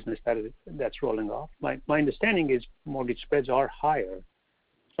business that's rolling off? My understanding is mortgage spreads are higher.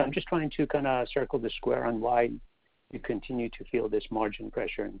 So I'm just trying to kind of circle the square on why you continue to feel this margin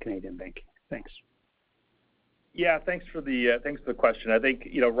pressure in Canadian banking. Thanks. Yeah, thanks for the question. I think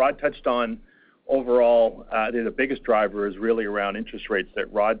Rod touched on overall. The biggest driver is really around interest rates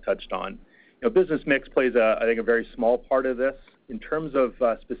that Rod touched on. Business mix plays I think a very small part of this in terms of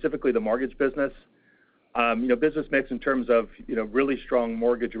specifically the mortgage business. Business mix in terms of really strong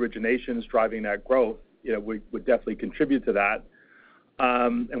mortgage originations driving that growth. Would definitely contribute to that.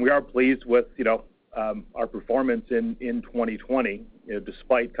 And we are pleased with our performance in 2020.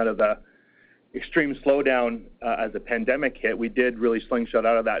 Despite kind of the extreme slowdown as the pandemic hit, we did really slingshot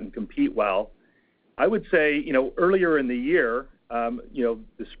out of that and compete well. I would say earlier in the year,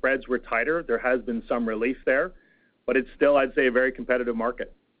 the spreads were tighter. There has been some relief there, but it's still, I'd say, a very competitive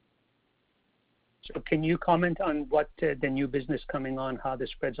market. So can you comment on what the new business coming on, how the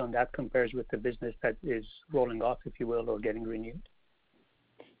spreads on that compares with the business that is rolling off, if you will, or getting renewed?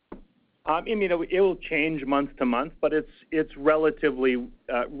 It will change month to month, but it's relatively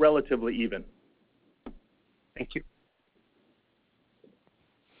even. Thank you.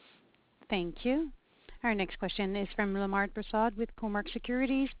 Thank you. Our next question is from Lamar Prasad with Cormark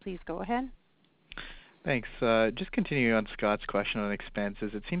Securities. Please go ahead. Thanks. Just continuing on Scott's question on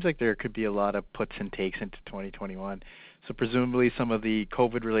expenses, it seems like there could be a lot of puts and takes into 2021. So presumably some of the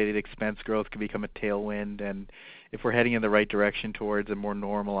COVID-related expense growth could become a tailwind, and if we're heading in the right direction towards a more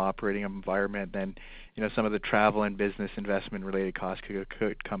normal operating environment, then some of the travel and business investment-related costs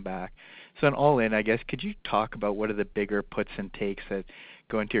could come back. So in all in, I guess, could you talk about what are the bigger puts and takes that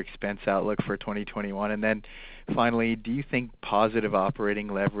go into your expense outlook for 2021? And then finally, do you think positive operating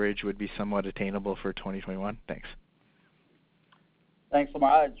leverage would be somewhat attainable for 2021? Thanks. Thanks,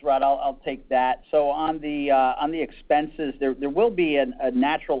 Lamar. It's Rod. I'll take that. So on the expenses, there will be a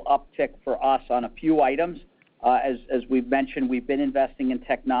natural uptick for us on a few items. As we've mentioned, we've been investing in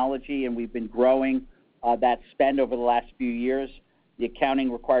technology and we've been growing that spend over the last few years. The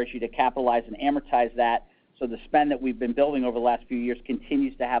accounting requires you to capitalize and amortize that. So the spend that we've been building over the last few years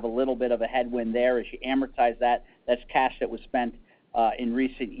continues to have a little bit of a headwind there as you amortize that. That's cash that was spent in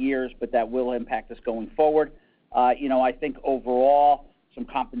recent years, but that will impact us going forward. I think overall, some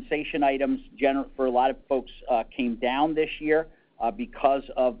compensation items for a lot of folks came down this year because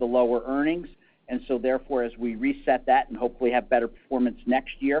of the lower earnings. And so therefore, as we reset that and hopefully have better performance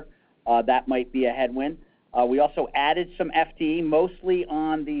next year, that might be a headwind. We also added some FTE, mostly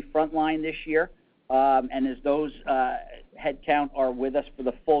on the front line this year. And as those headcount are with us for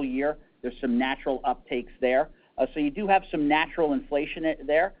the full year, there's some natural uptakes there. So you do have some natural inflation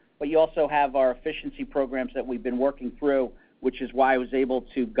there, but you also have our efficiency programs that we've been working through, which is why I was able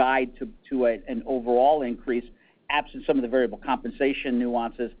to guide to an overall increase, absent some of the variable compensation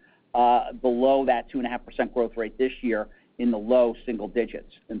nuances, below that 2.5% growth rate this year in the low single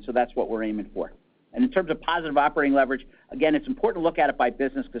digits. And so that's what we're aiming for. And in terms of positive operating leverage, again, it's important to look at it by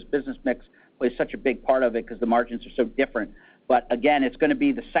business because business mix plays such a big part of it because the margins are so different. But again, it's going to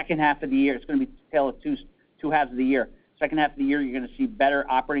be the second half of the year. It's going to be a tale of two halves of the year. Second half of the year, you're going to see better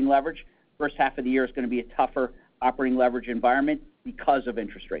operating leverage. First half of the year is going to be a tougher operating leverage environment because of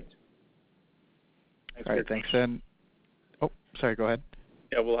interest rates. All right, thanks. And sorry, go ahead.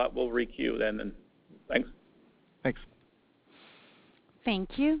 Yeah, we'll re-queue then. And thanks. Thanks.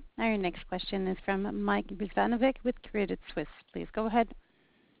 Thank you. Our next question is from Mike Rizvanovic with Credit Suisse. Please go ahead.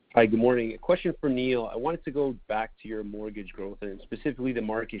 Hi, good morning. A question for Neil. I wanted to go back to your mortgage growth and specifically the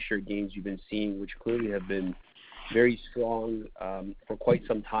market share gains you've been seeing, which clearly have been very strong for quite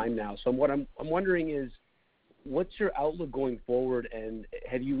some time now. So what I'm wondering is, what's your outlook going forward, and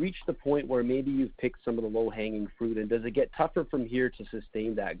have you reached the point where maybe you've picked some of the low-hanging fruit, and does it get tougher from here to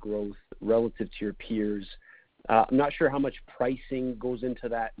sustain that growth relative to your peers? I'm not sure how much pricing goes into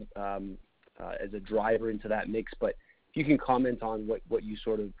that as a driver into that mix, but if you can comment on what you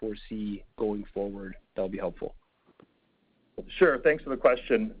sort of foresee going forward, that'll be helpful. Sure. Thanks for the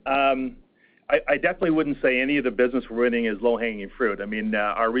question. I definitely wouldn't say any of the business we're winning is low-hanging fruit. I mean,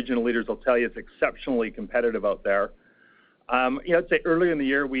 our regional leaders will tell you it's exceptionally competitive out there. I'd say earlier in the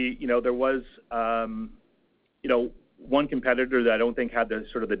year, there was, one competitor that I don't think had the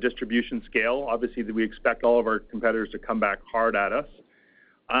sort of the distribution scale. Obviously, we expect all of our competitors to come back hard at us.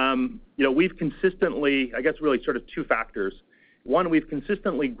 We've consistently, I guess, really sort of two factors. One, we've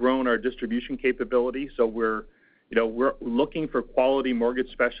consistently grown our distribution capability, so we're looking for quality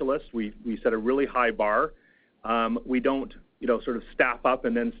mortgage specialists. We set a really high bar. We don't, sort of staff up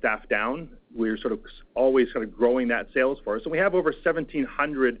and then staff down. We're sort of always sort of growing that sales force. And we have over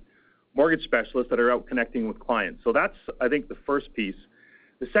 1,700 mortgage specialists that are out connecting with clients. So that's, I think, the first piece.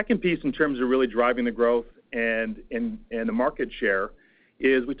 The second piece in terms of really driving the growth and the market share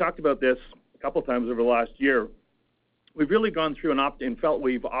is we talked about this a couple of times over the last year. We've really gone through and felt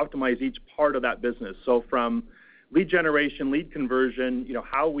we've optimized each part of that business. So from lead generation, lead conversion,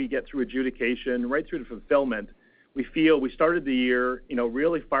 how we get through adjudication, right through to fulfillment, we feel we started the year,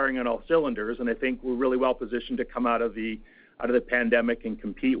 really firing on all cylinders, and I think we're really well positioned to come out of the pandemic and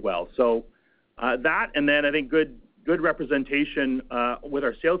compete well. So that, and then I think good representation with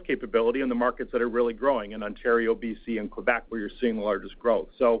our sales capability in the markets that are really growing in Ontario, BC, and Quebec, where you're seeing the largest growth.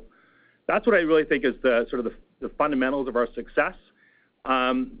 So that's what I really think is the sort of the fundamentals of our success.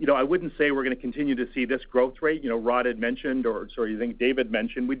 I wouldn't say we're going to continue to see this growth rate. Rod had mentioned, I think David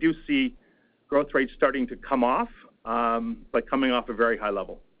mentioned, we do see growth rates starting to come off, but coming off a very high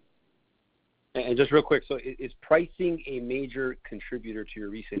level. And just real quick, so is pricing a major contributor to your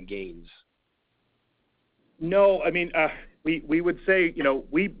recent gains? No, I mean, we would say,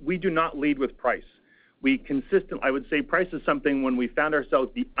 we do not lead with price. I would say price is something when we found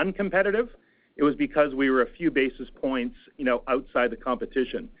ourselves be uncompetitive, it was because we were a few basis points, outside the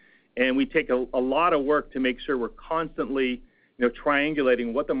competition. And we take a lot of work to make sure we're constantly,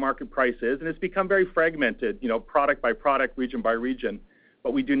 triangulating what the market price is. And it's become very fragmented, product by product, region by region.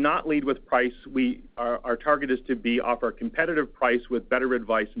 But we do not lead with price. Our target is to offer a competitive price with better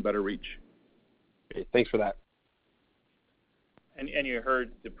advice and better reach. Okay, thanks for that. And you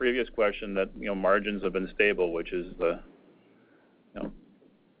heard the previous question that margins have been stable, which is the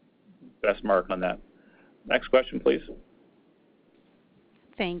best mark on that. Next question, please.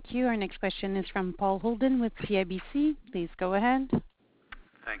 Thank you. Our next question is from Paul Holden with CIBC. Please go ahead.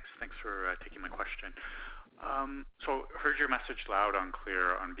 Thanks for taking my question. So heard your message loud and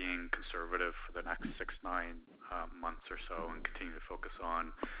clear on being conservative for the next 6-9 months or so and continue to focus on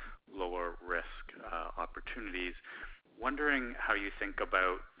lower risk opportunities. Wondering how you think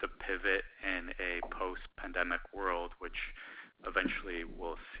about the pivot in a post-pandemic world, which eventually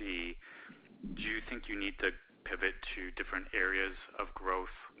we'll see. Do you think you need to pivot to different areas of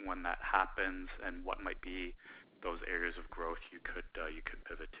growth when that happens, and what might be those areas of growth you could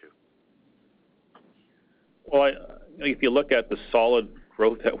pivot to? Well, if you look at the solid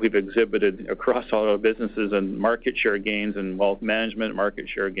growth that we've exhibited across all our businesses and market share gains and wealth management, market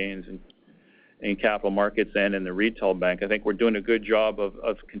share gains in capital markets and in the retail bank, I think we're doing a good job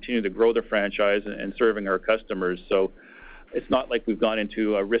of continuing to grow the franchise and serving our customers. So it's not like we've gone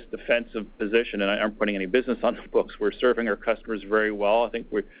into a risk defensive position and aren't putting any business on the books. We're serving our customers very well. I think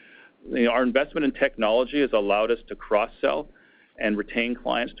our investment in technology has allowed us to cross-sell and retain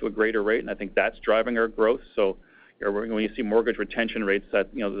clients to a greater rate, and I think that's driving our growth. So when you see mortgage retention rates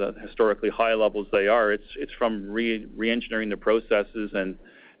at the historically high levels they are, it's from re-engineering the processes and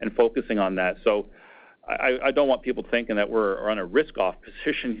focusing on that. So I don't want people thinking that we're on a risk-off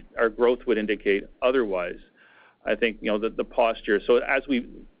position. Our growth would indicate otherwise. I think the posture. So as we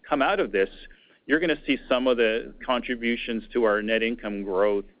come out of this, you're going to see some of the contributions to our net income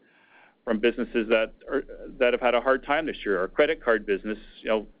growth from businesses that have had a hard time this year. Our credit card business,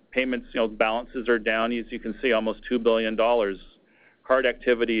 payments, balances are down. As you can see, almost $2 billion. Card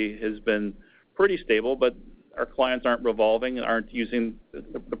activity has been pretty stable, but our clients aren't revolving and aren't using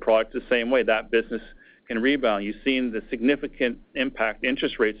the product the same way. That business can rebound. You've seen the significant impact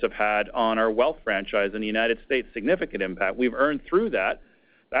interest rates have had on our wealth franchise in the United States, significant impact. We've earned through that.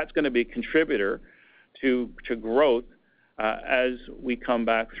 That's going to be a contributor to growth as we come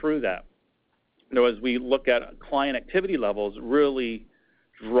back through that. As we look at client activity levels, really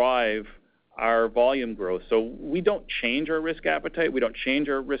drive our volume growth. So we don't change our risk appetite. We don't change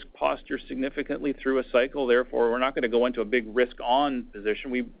our risk posture significantly through a cycle. Therefore, we're not going to go into a big risk-on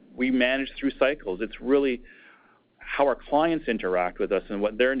position. We manage through cycles. It's really how our clients interact with us and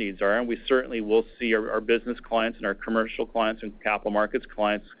what their needs are. And we certainly will see our business clients and our commercial clients and capital markets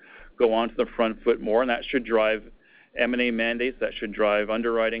clients go onto the front foot more, and that should drive M&A mandates, that should drive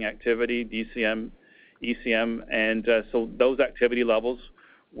underwriting activity, DCM, ECM, and so those activity levels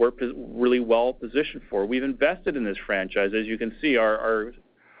we're really well positioned for. We've invested in this franchise. As you can see, our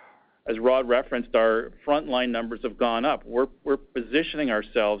as Rod referenced, our frontline numbers have gone up. We're positioning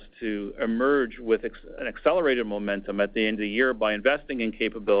ourselves to emerge with an accelerated momentum at the end of the year by investing in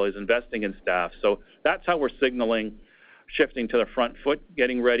capabilities, investing in staff. So that's how we're signaling shifting to the front foot,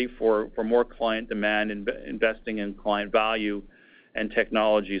 getting ready for more client demand, investing in client value and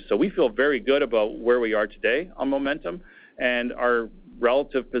technology. So we feel very good about where we are today on momentum and our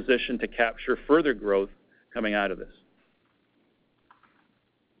relative position to capture further growth coming out of this.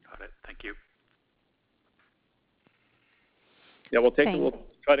 Thank you. Yeah, we'll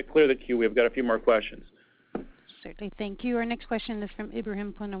try to clear the queue. We've got a few more questions. Certainly. Thank you. Our next question is from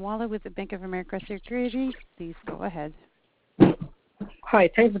Ibrahim Punawala with the Bank of America Securities. Please go ahead. Hi,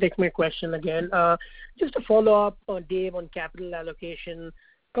 thanks for taking my question again. Just to follow up, Dave, on capital allocation,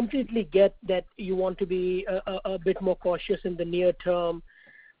 completely get that you want to be a bit more cautious in the near term.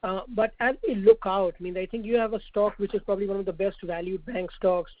 But as we look out, I mean, I think you have a stock which is probably one of the best valued bank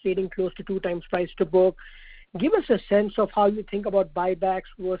stocks, trading close to 2 times price to book. Give us a sense of how you think about buybacks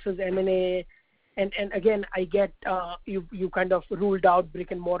versus M&A. And again, I get you kind of ruled out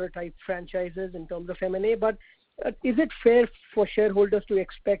brick and mortar type franchises in terms of M&A, but is it fair for shareholders to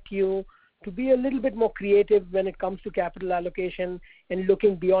expect you to be a little bit more creative when it comes to capital allocation and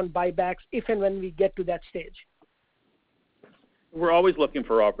looking beyond buybacks if and when we get to that stage? We're always looking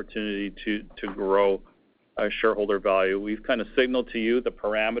for opportunity to grow shareholder value. We've kind of signaled to you the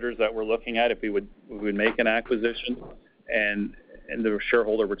parameters that we're looking at if we would make an acquisition and the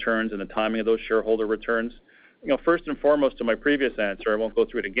shareholder returns and the timing of those shareholder returns. You know, first and foremost, to my previous answer, I won't go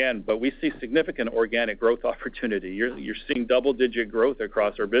through it again, but we see significant organic growth opportunity. You're seeing double-digit growth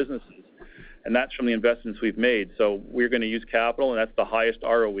across our businesses, and that's from the investments we've made. So we're going to use capital, and that's the highest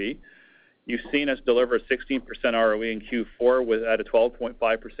ROE. You've seen us deliver a 16% ROE in Q4 at a 12.5%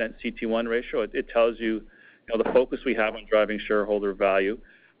 CET1 ratio. It tells you, the focus we have on driving shareholder value.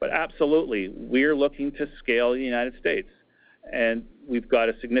 But absolutely, we're looking to scale the United States, and we've got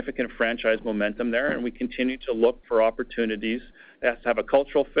a significant franchise momentum there, and we continue to look for opportunities. It has to have a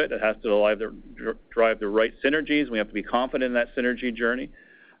cultural fit. It has to drive the right synergies. We have to be confident in that synergy journey.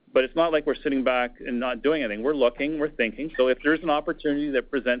 But it's not like we're sitting back and not doing anything. We're looking, we're thinking. So if there's an opportunity that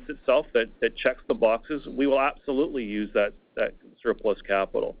presents itself that checks the boxes, we will absolutely use that surplus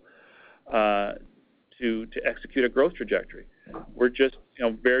capital to execute a growth trajectory. We're just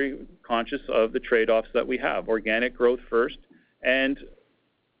very conscious of the trade-offs that we have. Organic growth first, and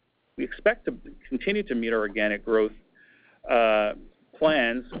we expect to continue to meet our organic growth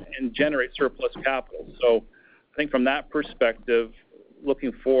plans and generate surplus capital. So I think from that perspective,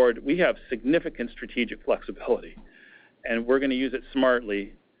 looking forward, we have significant strategic flexibility, and we're going to use it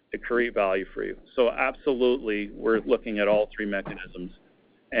smartly to create value for you. So absolutely, we're looking at all three mechanisms.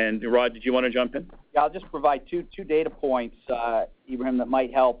 And Rod, did you want to jump in? Yeah, I'll just provide two data points, Ibrahim, that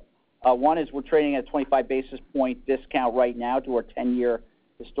might help. One is we're trading at a 25 basis point discount right now to our 10-year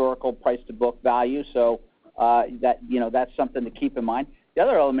historical price to book value. So that's something to keep in mind. The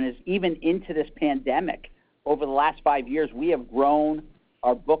other element is even into this pandemic, over the last 5 years, we have grown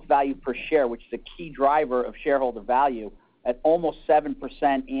our book value per share, which is a key driver of shareholder value, at almost 7%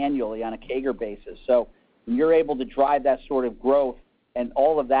 annually on a CAGR basis. So when you're able to drive that sort of growth, and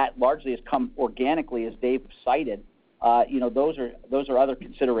all of that largely has come organically, as Dave cited, those are other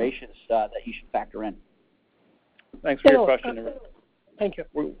considerations that you should factor in. Thanks for your question. Thank you.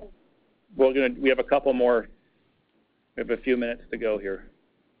 We have a couple more. We have a few minutes to go here.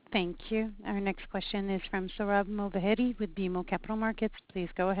 Thank you. Our next question is from Sohrab Movahedi with BMO Capital Markets. Please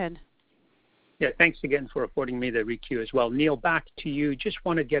go ahead. Yeah, thanks again for affording me the requeue as well. Neil, back to you. Just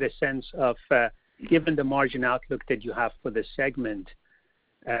want to get a sense of, given the margin outlook that you have for the segment,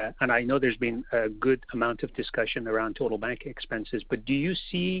 and I know there's been a good amount of discussion around total bank expenses, but do you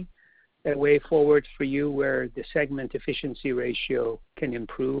see a way forward for you where the segment efficiency ratio can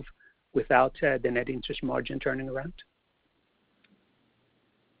improve without the net interest margin turning around?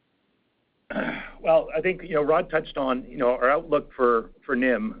 Well, I think Rod touched on our outlook for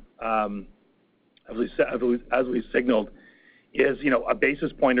NIM, as we signaled, is a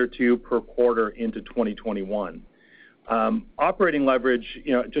basis point or two per quarter into 2021. Operating leverage,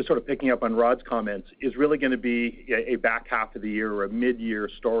 just sort of picking up on Rod's comments, is really going to be a back half of the year or a mid-year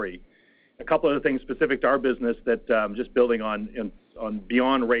story. A couple of things specific to our business that just building on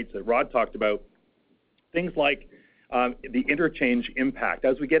beyond rates that Rod talked about, things like the interchange impact.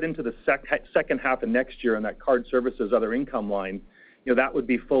 As we get into the second half of next year on that card services other income line, that would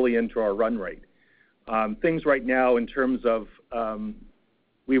be fully into our run rate. Things right now in terms of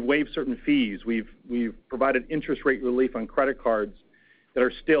we've waived certain fees. We've provided interest rate relief on credit cards that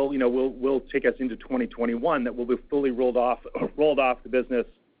are still, will take us into 2021 that will be fully rolled off the business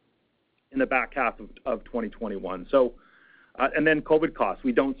in the back half of 2021. So, and then COVID costs.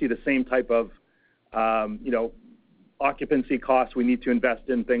 We don't see the same type of, occupancy costs. We need to invest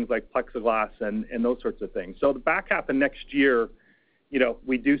in things like plexiglass and those sorts of things. So the back half of next year,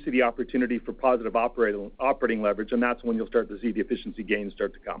 we do see the opportunity for positive operating leverage, and that's when you'll start to see the efficiency gains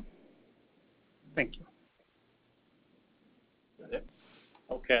start to come. Thank you.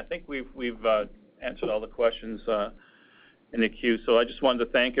 Okay, I think we've answered all the questions in the queue. So I just wanted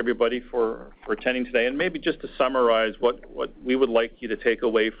to thank everybody for attending today, and maybe just to summarize what we would like you to take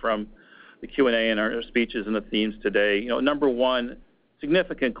away from the Q&A and our speeches and the themes today. Number one,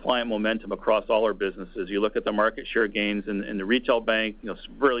 significant client momentum across all our businesses. You look at the market share gains in the retail bank,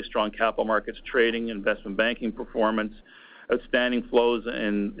 really strong capital markets trading, investment banking performance, outstanding flows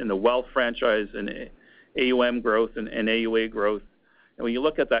in the wealth franchise and AUM growth and AUA growth. And when you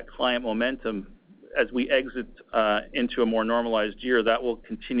look at that client momentum, as we exit into a more normalized year, that will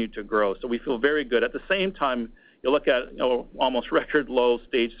continue to grow. So we feel very good. At the same time, you look at almost record low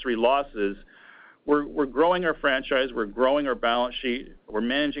stage 3 losses. We're growing our franchise, we're growing our balance sheet, we're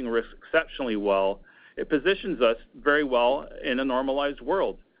managing risk exceptionally well. It positions us very well in a normalized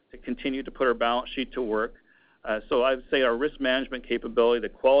world to continue to put our balance sheet to work. So I'd say our risk management capability, the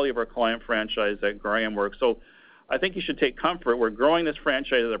quality of our client franchise at Graham works. So I think you should take comfort. We're growing this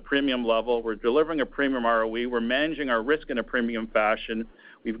franchise at a premium level. We're delivering a premium ROE. We're managing our risk in a premium fashion.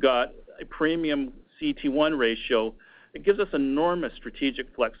 We've got a premium CET1 ratio. It gives us enormous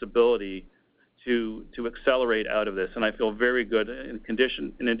strategic flexibility to accelerate out of this, and I feel very good. In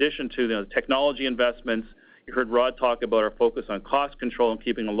addition to the technology investments, you heard Rod talk about our focus on cost control and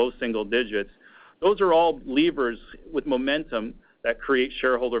keeping a low single digits. Those are all levers with momentum that create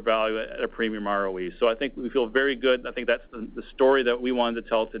shareholder value at a premium ROE. So I think we feel very good. I think that's the story that we wanted to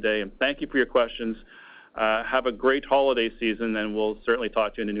tell today, and thank you for your questions. Have a great holiday season, and we'll certainly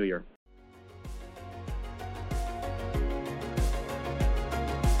talk to you in the new year.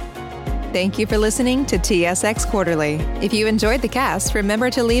 Thank you for listening to TSX Quarterly. If you enjoyed the cast, remember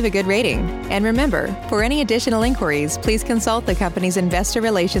to leave a good rating. And remember, for any additional inquiries, please consult the company's investor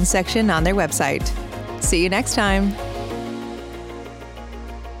relations section on their website. See you next time.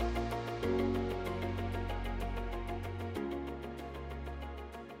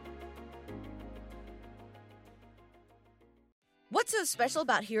 What's so special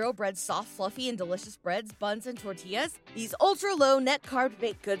about Hero Bread's soft, fluffy, and delicious breads, buns, and tortillas? These ultra-low net-carb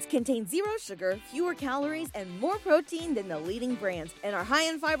baked goods contain zero sugar, fewer calories, and more protein than the leading brands, and are high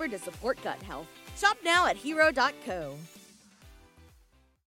in fiber to support gut health. Shop now at hero.co.